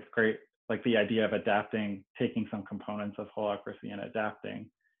I think it's great, like the idea of adapting, taking some components of holacracy and adapting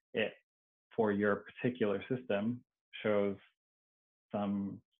it for your particular system shows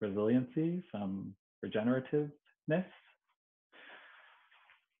some resiliency, some regenerativeness.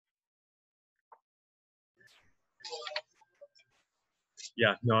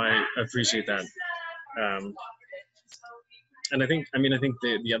 Yeah, no, I appreciate that. And I think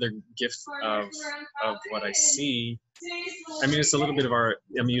the other gift of what I see, it's a little bit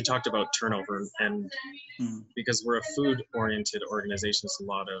of you talked about turnover, and because we're a food-oriented organization, it's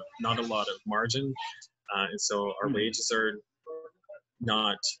not a lot of margin, and so our wages are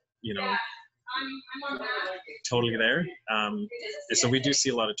not, totally there, and so we do see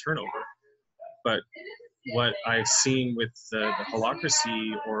a lot of turnover. But what I've seen with the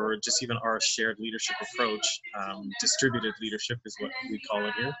holacracy, or just even our shared leadership approach, distributed leadership is what we call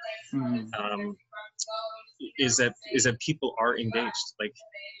it here, is that people are engaged. Like,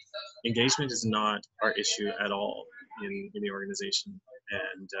 engagement is not our issue at all in the organization,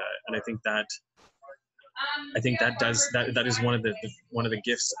 and I think that is one of the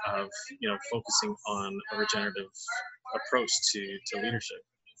gifts of focusing on a regenerative approach to leadership.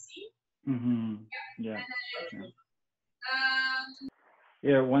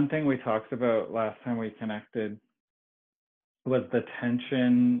 Yeah, one thing we talked about last time we connected was the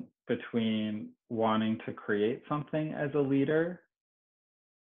tension between wanting to create something as a leader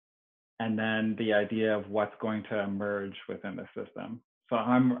and then the idea of what's going to emerge within the system. So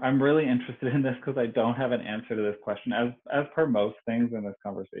I'm really interested in this because I don't have an answer to this question, as per most things in this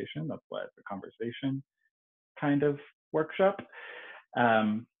conversation. That's why it's a conversation kind of workshop.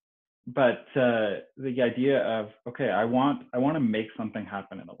 But the idea of, okay, I want to make something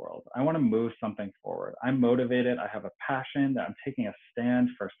happen in the world. I want to move something forward. I'm motivated. I have a passion that I'm taking a stand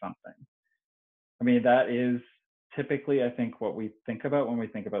for something. I mean, that is typically, I think, what we think about when we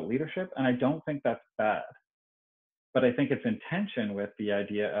think about leadership. And I don't think that's bad. But I think it's in tension with the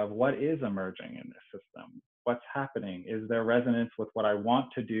idea of what is emerging in this system. What's happening? Is there resonance with what I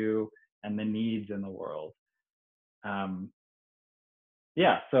want to do and the needs in the world?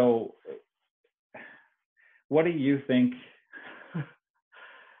 Yeah, so what do you think?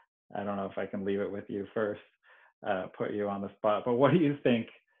 I don't know if I can leave it with you first, put you on the spot, but what do you think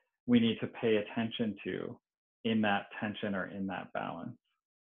we need to pay attention to in that tension or in that balance?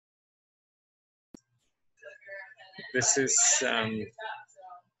 This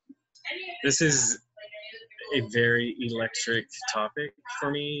is a very electric topic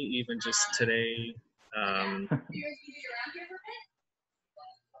for me, even just today.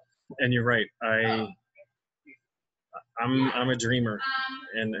 And you're right. I'm a dreamer,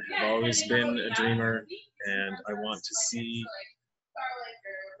 and have always been a dreamer, and I want to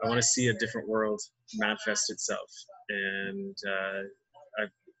see a different world manifest itself. And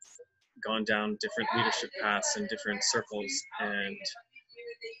I've gone down different leadership paths in different circles,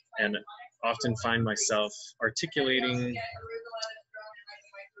 and often find myself articulating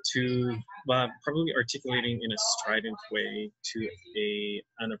in a strident way to a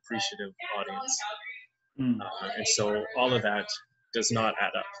unappreciative audience. And so all of that does not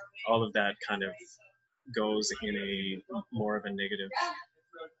add up. All of that kind of goes in a more of a negative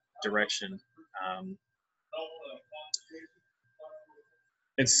direction.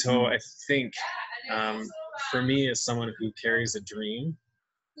 And so I think for me, as someone who carries a dream,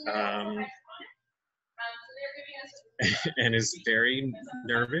 and is very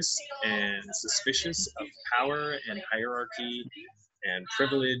nervous and suspicious of power and hierarchy and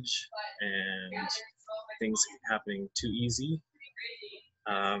privilege and things happening too easy,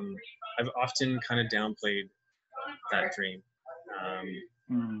 I've often kind of downplayed that dream.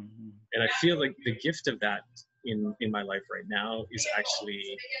 And I feel like the gift of that in my life right now is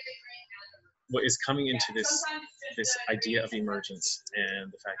actually what is coming into this idea of emergence,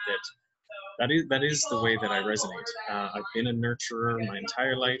 and the fact that is the way that I resonate. I've been a nurturer my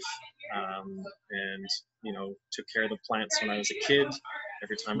entire life, and took care of the plants when I was a kid.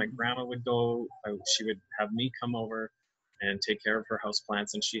 Every time my grandma would go, she would have me come over and take care of her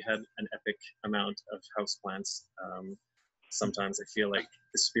houseplants, and she had an epic amount of houseplants. Sometimes I feel like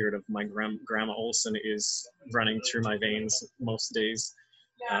the spirit of my grandma Olson is running through my veins most days.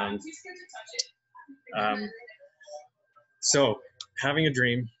 So having a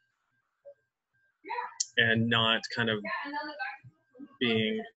dream and not kind of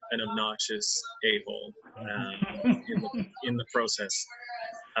being an obnoxious a-hole in the process.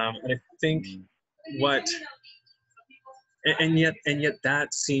 And I think and yet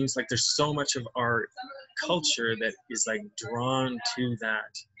that seems like there's so much of our culture that is like drawn to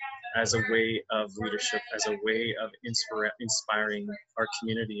that as a way of leadership, as a way of inspiring our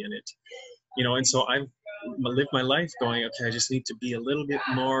community in it. You know, and so I've lived my life going, okay, I just need to be a little bit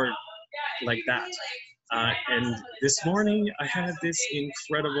more like that. And this morning I had this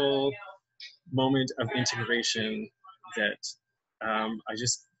incredible moment of integration that I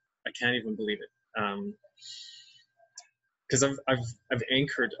can't even believe it. Because I've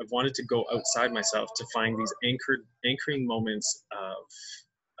anchored, I've wanted to go outside myself to find these anchoring moments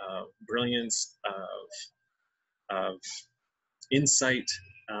of brilliance, of insight,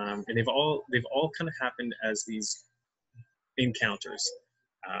 and they've all kind of happened as these encounters.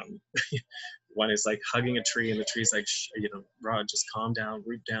 One is like hugging a tree, and the tree's like, you know, Rod, just calm down,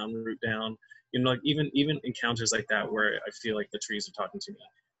 root down, root down. You know, like even encounters like that where I feel like the trees are talking to me.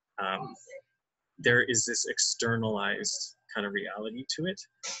 There is this externalized kind of reality to it,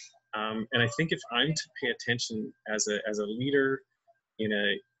 and I think if I'm to pay attention as a leader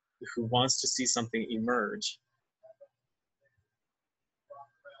who wants to see something emerge,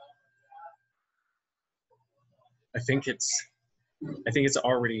 I think it's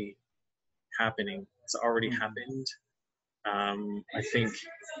already happening. It's already happened. I think,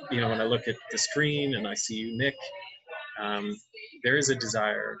 you know, when I look at the screen and I see you, Nick, there is a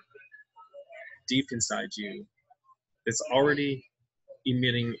desire deep inside you that's already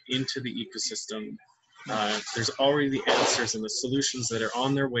emitting into the ecosystem. There's already the answers and the solutions that are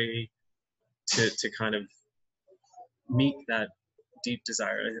on their way to kind of meet that deep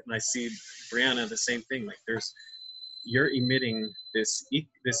desire. And I see, Brianna, the same thing. Like you're emitting this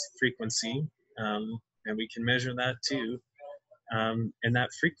frequency, and we can measure that too. And that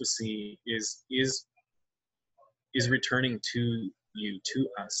frequency is returning to you, to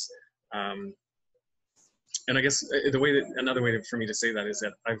us. And I guess another way for me to say that is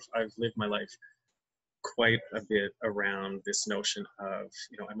that I've lived my life quite a bit around this notion of,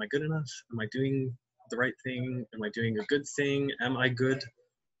 you know, am I good enough? Am I doing the right thing? Am I doing a good thing? Am I good?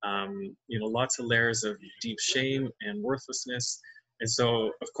 You know, lots of layers of deep shame and worthlessness. And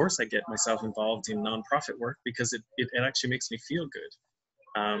so, of course, I get myself involved in nonprofit work because it actually makes me feel good.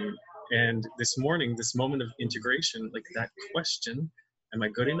 And this morning, this moment of integration, like that question, am I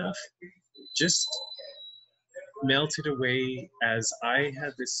good enough? Just melted away as I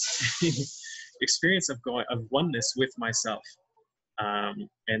had this experience of oneness with myself.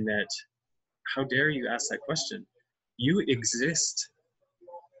 And that, how dare you ask that question? You exist.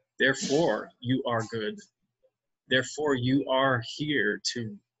 Therefore, you are good. Therefore, you are here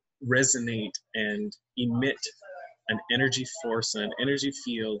to resonate and emit an energy force and an energy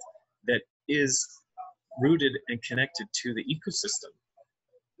field that is rooted and connected to the ecosystem.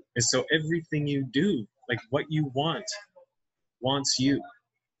 And so everything you do, like what you want, wants you.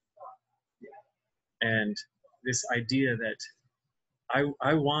 And this idea that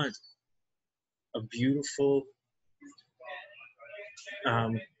I want a beautiful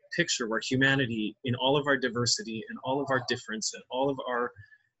picture where humanity, in all of our diversity and all of our difference and all of our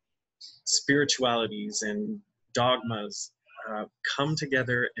spiritualities and dogmas, come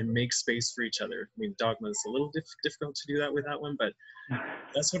together and make space for each other. I mean, dogma is a little difficult to do that with that one, but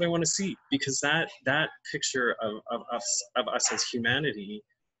that's what I want to see, because that picture of us as humanity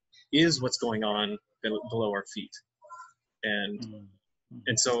is what's going on below our feet. And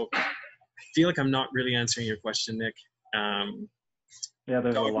so I feel like I'm not really answering your question, Nick. Yeah,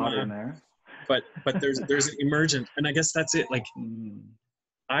 there's dogma, a lot in there. But there's an emergent, and I guess that's it. Like,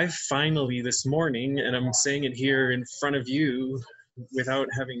 I finally this morning, and I'm saying it here in front of you without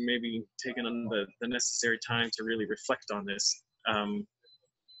having maybe taken on the necessary time to really reflect on this.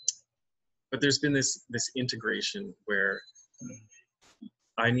 But there's been this integration where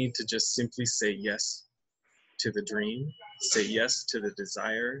I need to just simply say yes to the dream, say yes to the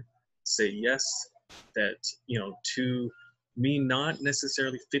desire, say yes that, you know, to me not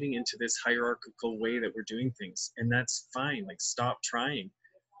necessarily fitting into this hierarchical way that we're doing things. And that's fine. Like, stop trying.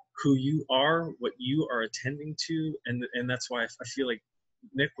 Who you are, what you are attending to, and that's why I feel like,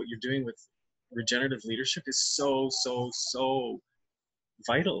 Nick, what you're doing with regenerative leadership is so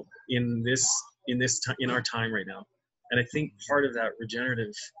vital in our time right now. And I think part of that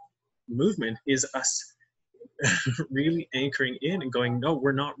regenerative movement is us really anchoring in and going, no,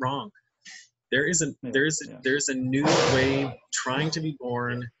 we're not wrong. There's a new way trying to be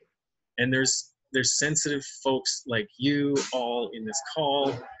born, and there's sensitive folks like you all in this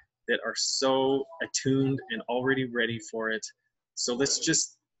call that are so attuned and already ready for it. So let's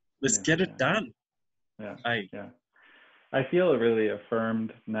get it done. I feel really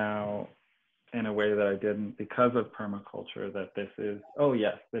affirmed now in a way that I didn't because of permaculture, that this is a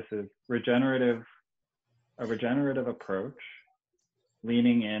regenerative approach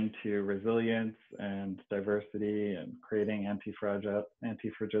leaning into resilience and diversity and creating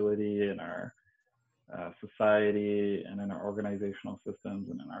anti-fragility in our society and in our organizational systems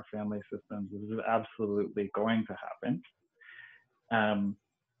and in our family systems. This is absolutely going to happen.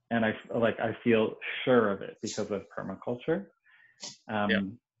 And I feel sure of it because of permaculture,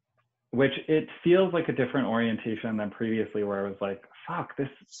 which it feels like a different orientation than previously, where I was like, fuck, this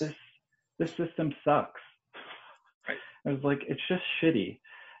system sucks. Right. I was like, it's just shitty.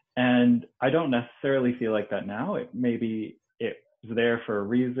 And I don't necessarily feel like that now. Maybe it's there for a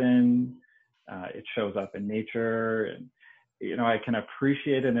reason. It shows up in nature, and I can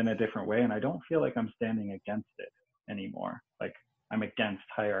appreciate it in a different way. And I don't feel like I'm standing against it anymore. Like I'm against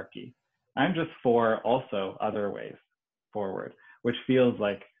hierarchy. I'm just for also other ways forward, which feels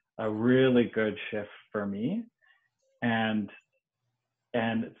like a really good shift for me. And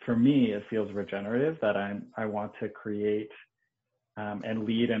for me, it feels regenerative that I want to create and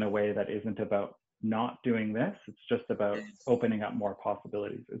lead in a way that isn't about not doing this. It's just about opening up more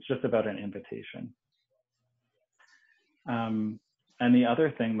possibilities. It's just about an invitation. And the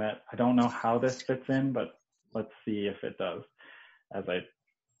other thing that I don't know how this fits in, but let's see if it does as I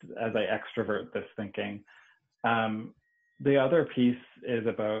extrovert this thinking. The other piece is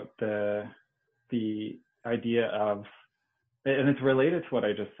about the idea of, and it's related to what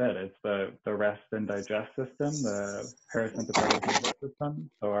I just said, it's the rest and digest system, the parasympathetic nervous system.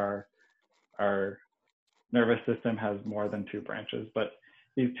 So our nervous system has more than two branches, but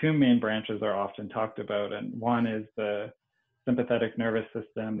these two main branches are often talked about. And one is the sympathetic nervous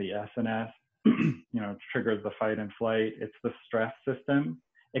system, the SNS, triggers the fight and flight. It's the stress system.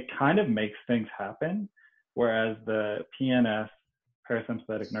 It kind of makes things happen. Whereas the PNS,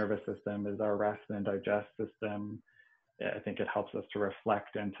 parasympathetic nervous system, is our rest and digest system. I think it helps us to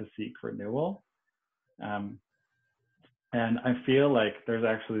reflect and to seek renewal. And I feel like there's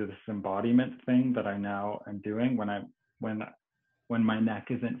actually this embodiment thing that I now am doing when my neck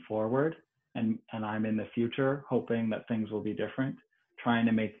isn't forward and I'm in the future, hoping that things will be different, trying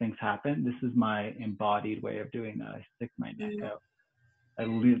to make things happen. This is my embodied way of doing that. I stick my neck out. I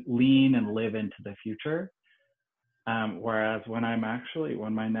lean and live into the future. Whereas when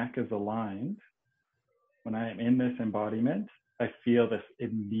my neck is aligned, when I am in this embodiment, I feel this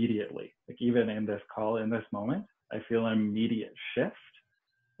immediately. Like even in this call, in this moment, I feel an immediate shift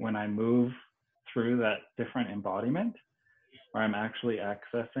when I move through that different embodiment, where I'm actually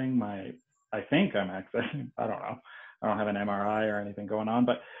accessing I don't know, I don't have an MRI or anything going on,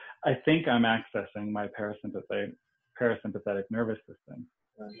 but I think I'm accessing my parasympathetic nervous system,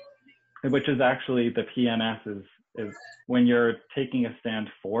 which is actually the PNS is when you're taking a stand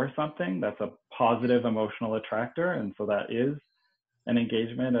for something, that's a positive emotional attractor. And so that is an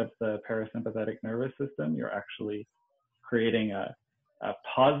engagement of the parasympathetic nervous system. You're actually creating a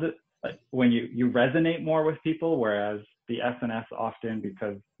positive, like when you resonate more with people, whereas the SNS often,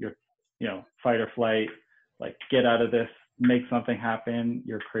 because you're, fight or flight, like get out of this, make something happen,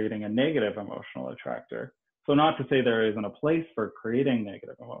 you're creating a negative emotional attractor. So not to say there isn't a place for creating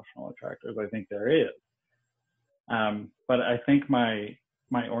negative emotional attractors, I think there is. But I think my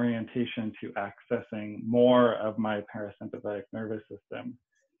orientation to accessing more of my parasympathetic nervous system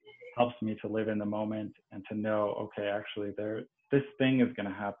helps me to live in the moment and to know, okay, actually this thing is going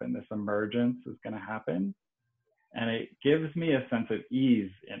to happen, this emergence is going to happen. And it gives me a sense of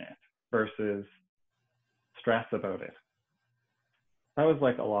ease in it versus stress about it. That was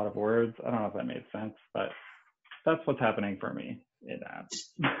like a lot of words. I don't know if that made sense, but that's what's happening for me in that.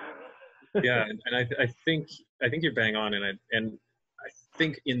 Yeah, and I think you're bang on, and I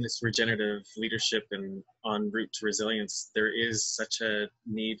think in this regenerative leadership and en route to resilience, there is such a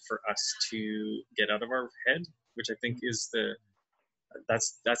need for us to get out of our head, which I think is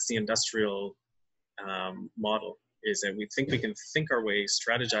that's the industrial model, is that we think we can think our way,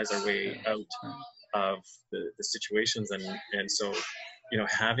 strategize our way out of the situations, and so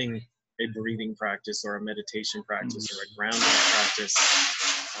having a breathing practice or a meditation practice or a grounding practice,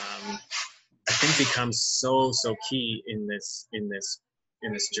 I think becomes so key in this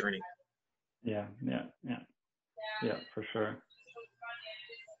journey. Yeah, for sure.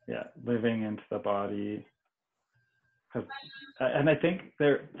 Yeah, living into the body. And I think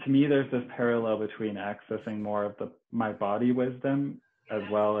to me, there's this parallel between accessing more of my body wisdom as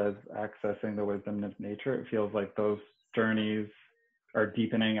well as accessing the wisdom of nature. It feels like those journeys are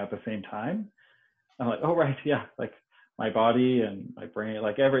deepening at the same time. I'm like, oh, right, yeah, like my body and my brain,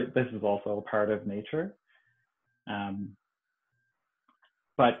 like this is also a part of nature.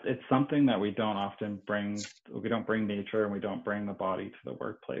 But it's something that we don't often bring. We don't bring nature and we don't bring the body to the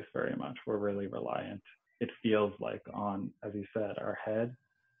workplace very much. We're really reliant it feels like on, as you said, our head,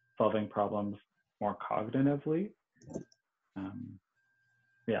 solving problems more cognitively.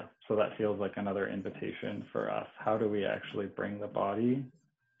 Yeah, so that feels like another invitation for us. How do we actually bring the body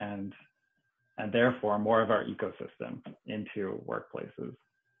and therefore more of our ecosystem into workplaces?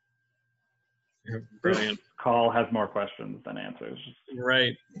 Brilliant. This call has more questions than answers.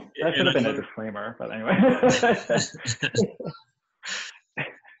 Right. That should have been a disclaimer, but anyway.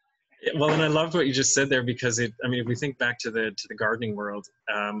 Well, and I loved what you just said there, because if we think back to the gardening world,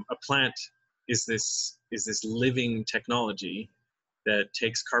 a plant is this living technology that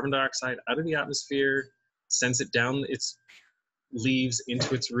takes carbon dioxide out of the atmosphere, sends it down its leaves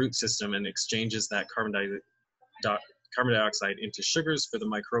into its root system, and exchanges that carbon dioxide into sugars for the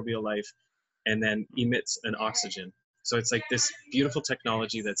microbial life, and then emits an oxygen. So it's like this beautiful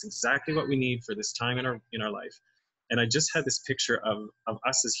technology that's exactly what we need for this time in our life. And I just had this picture of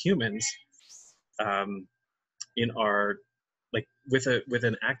us as humans, in our, like, with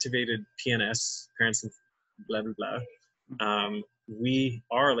an activated PNS, parents and blah blah blah. We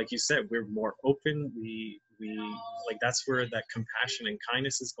are, like you said, we're more open. We like, that's where that compassion and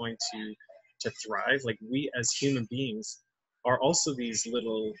kindness is going to thrive. Like, we as human beings are also these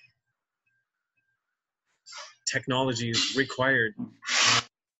little technologies required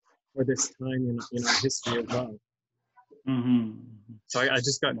for this time in our history as well. Mm-hmm. So I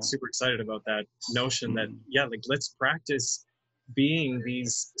just got super excited about that notion that, yeah, like, let's practice being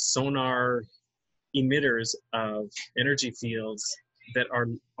these sonar emitters of energy fields that are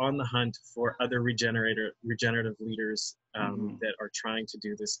on the hunt for other regenerative leaders that are trying to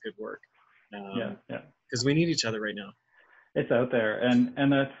do this good work. Because we need each other right now. It's out there,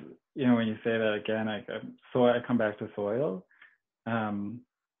 and that's, when you say that again, I come back to soil.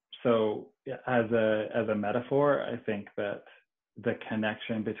 So as a metaphor, I think that the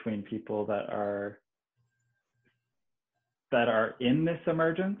connection between people that are in this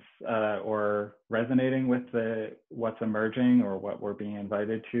emergence, or resonating with what's emerging, or what we're being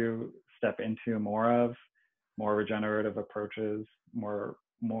invited to step into more regenerative approaches, more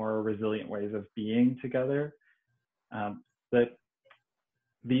resilient ways of being together, that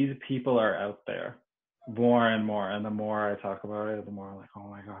these people are out there more and more. And the more I talk about it, the more I'm like, oh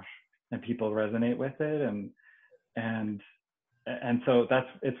my gosh, and people resonate with it. And so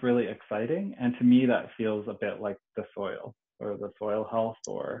it's really exciting. And to me, that feels a bit like the soil, or the soil health,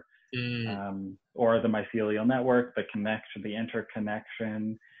 or the mycelial network, the connection, the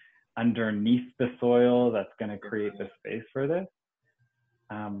interconnection underneath the soil that's going to create the space for this.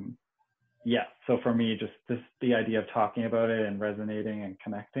 So for me, just the idea of talking about it and resonating and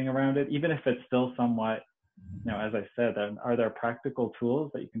connecting around it, even if it's still somewhat, as I said, are there practical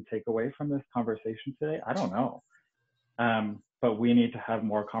tools that you can take away from this conversation today? I don't know. But we need to have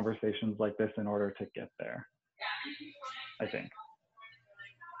more conversations like this in order to get there, I think.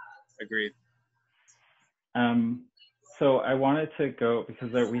 Agreed. So I wanted to go,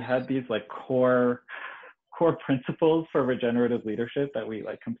 because we had these like core principles for regenerative leadership that we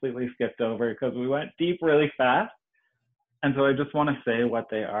like completely skipped over because we went deep really fast. And so I just want to say what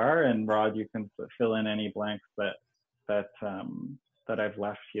they are, and Rod, you can fill in any blanks that I've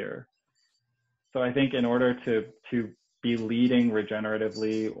left here. So I think in order to be leading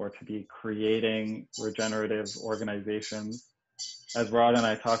regeneratively, or to be creating regenerative organizations, as Rod and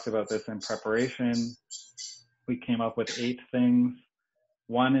I talked about this in preparation, we came up with 8 things.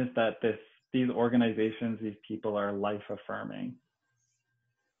 One is that these organizations, these people are life affirming,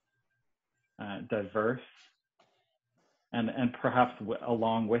 diverse, and perhaps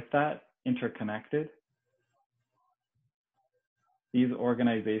along with that, interconnected. These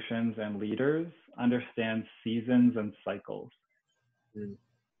organizations and leaders understand seasons and cycles.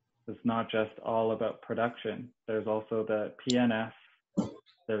 It's not just all about production. There's also the PNS,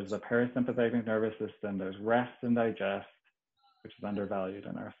 there's the parasympathetic nervous system, there's rest and digest, which is undervalued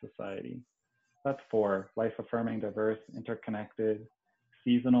in our society. That's 4: life affirming, diverse, interconnected,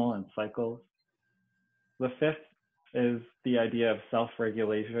 seasonal, and cycles. The 5th is the idea of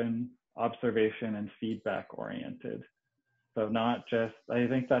self-regulation, observation, and feedback oriented. So not just, I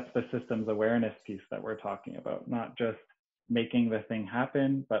think that's the systems awareness piece that we're talking about, not just making the thing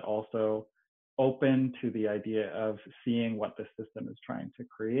happen, but also open to the idea of seeing what the system is trying to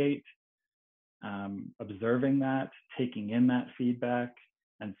create, observing that, taking in that feedback,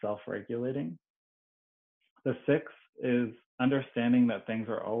 and self-regulating. The 6th is understanding that things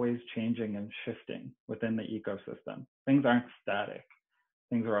are always changing and shifting within the ecosystem. Things aren't static.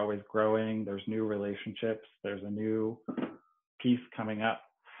 Things are always growing. There's new relationships. There's a new piece coming up.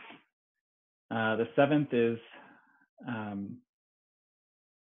 The 7th is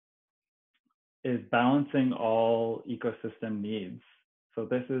is balancing all ecosystem needs. So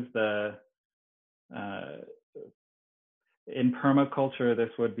this is the, in permaculture, this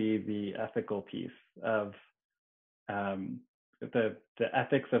would be the ethical piece of the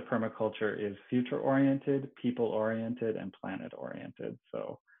ethics of permaculture is future-oriented, people-oriented, and planet-oriented.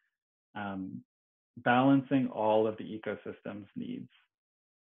 So balancing all of the ecosystem's needs.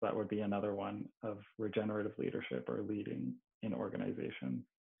 That would be another one of regenerative leadership or leading in organizations.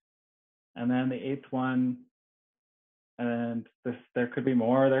 And then the eighth one, and this, there could be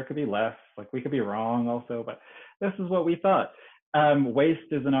more, there could be less, like we could be wrong also, but this is what we thought.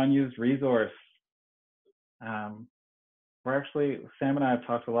 Waste is an unused resource. We're actually, Sam and I have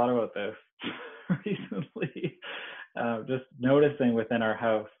talked a lot about this recently, just noticing within our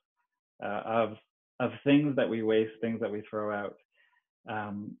house of things that we waste, things that we throw out,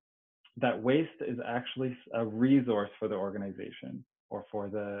 that waste is actually a resource for the organization or for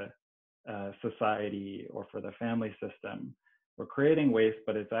the society or for the family system. We're creating waste,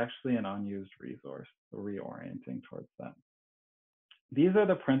 but it's actually an unused resource. We're reorienting towards that. These are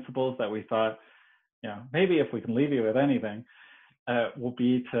the principles that we thought, you know, maybe if we can leave you with anything, will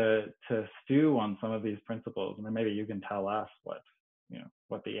be to stew on some of these principles, and then maybe you can tell us what, you know,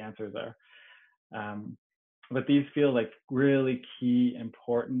 what the answers are. But these feel like really key,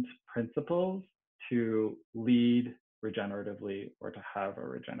 important principles to lead regeneratively or to have a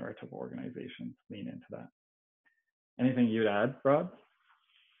regenerative organization lean into that. Anything you'd add, Rod?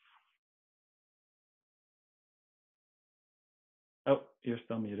 Oh, you're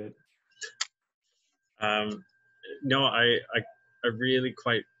still muted. No, I really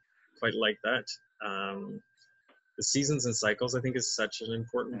quite like that. The seasons and cycles, I think, is such an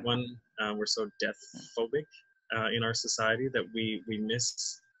important one. We're so death phobic in our society that we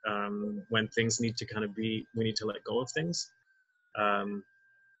miss when things need to kind of be, we need to let go of things.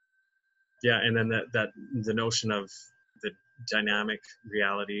 Yeah, and then that the notion of the dynamic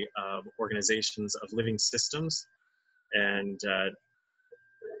reality of organizations, of living systems, and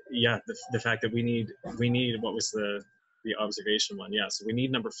yeah, the fact that we need what was the observation one? Yeah, so we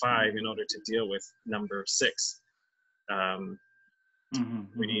need number 5 in order to deal with number 6.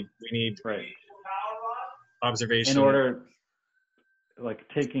 We need right. observation in order, like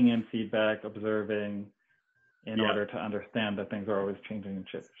taking in feedback, observing, in order to understand that things are always changing and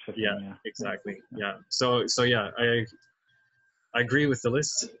shifting. Yeah, exactly. Yeah. So yeah, I agree with the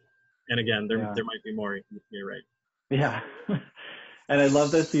list. And again, there might be more. You're right. Yeah. And I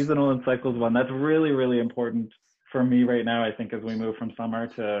love the seasonal and cycles one. That's really, really important for me right now, I think, as we move from summer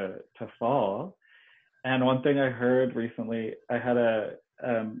to fall. And one thing I heard recently, I had a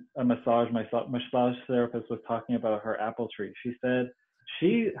massage therapist was talking about her apple tree. She said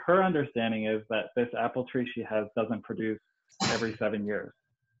her understanding is that this apple tree she has doesn't produce every 7 years.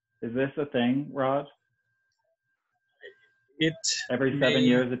 Is this a thing, Rod? Every 7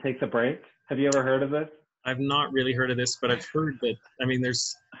 years it takes a break? Have you ever heard of this? I've not really heard of this, but I've heard that, I mean,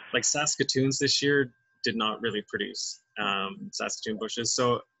 there's like Saskatoons this year did not really produce Saskatoon bushes.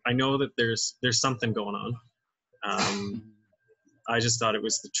 So I know that there's something going on. I just thought it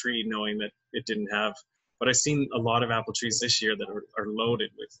was the tree, knowing that it didn't have, but I've seen a lot of apple trees this year that are loaded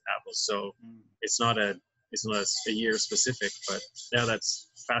with apples. So it's not a year specific, but yeah,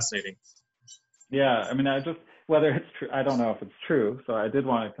 that's fascinating. Yeah, I mean, whether it's true, I don't know if it's true, so I did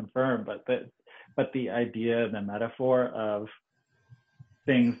want to confirm, but the idea, the metaphor of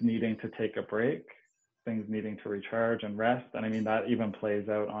things needing to take a break, things needing to recharge and rest, and I mean, that even plays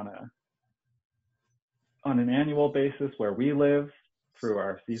out on an annual basis where we live through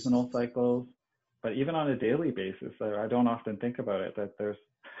our seasonal cycles, but even on a daily basis. I don't often think about it, that there's,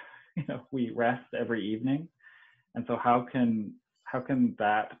 you know, we rest every evening. And so how can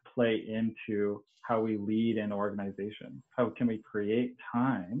that play into how we lead in organizations? How can we create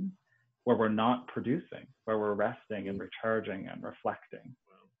time where we're not producing, where we're resting and recharging and reflecting?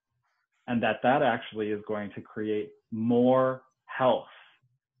 And that actually is going to create more health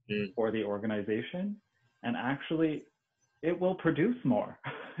for the organization. And actually, it will produce more.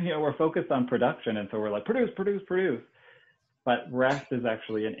 You know, we're focused on production, and so we're like, produce. But rest is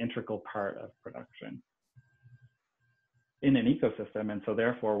actually an integral part of production in an ecosystem. And so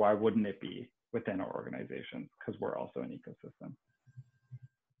therefore, why wouldn't it be within our organization? Because we're also an ecosystem.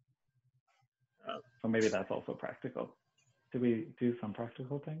 So maybe that's also practical. Did we do some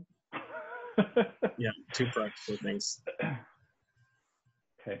practical things? Yeah, 2 practical things.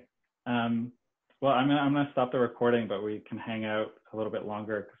 Okay. Well, I'm gonna stop the recording, but we can hang out a little bit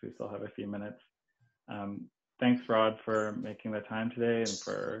longer because we still have a few minutes. Thanks, Rod, for making the time today and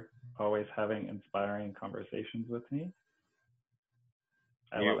for always having inspiring conversations with me.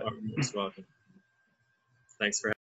 I love it. You're most welcome. Thanks for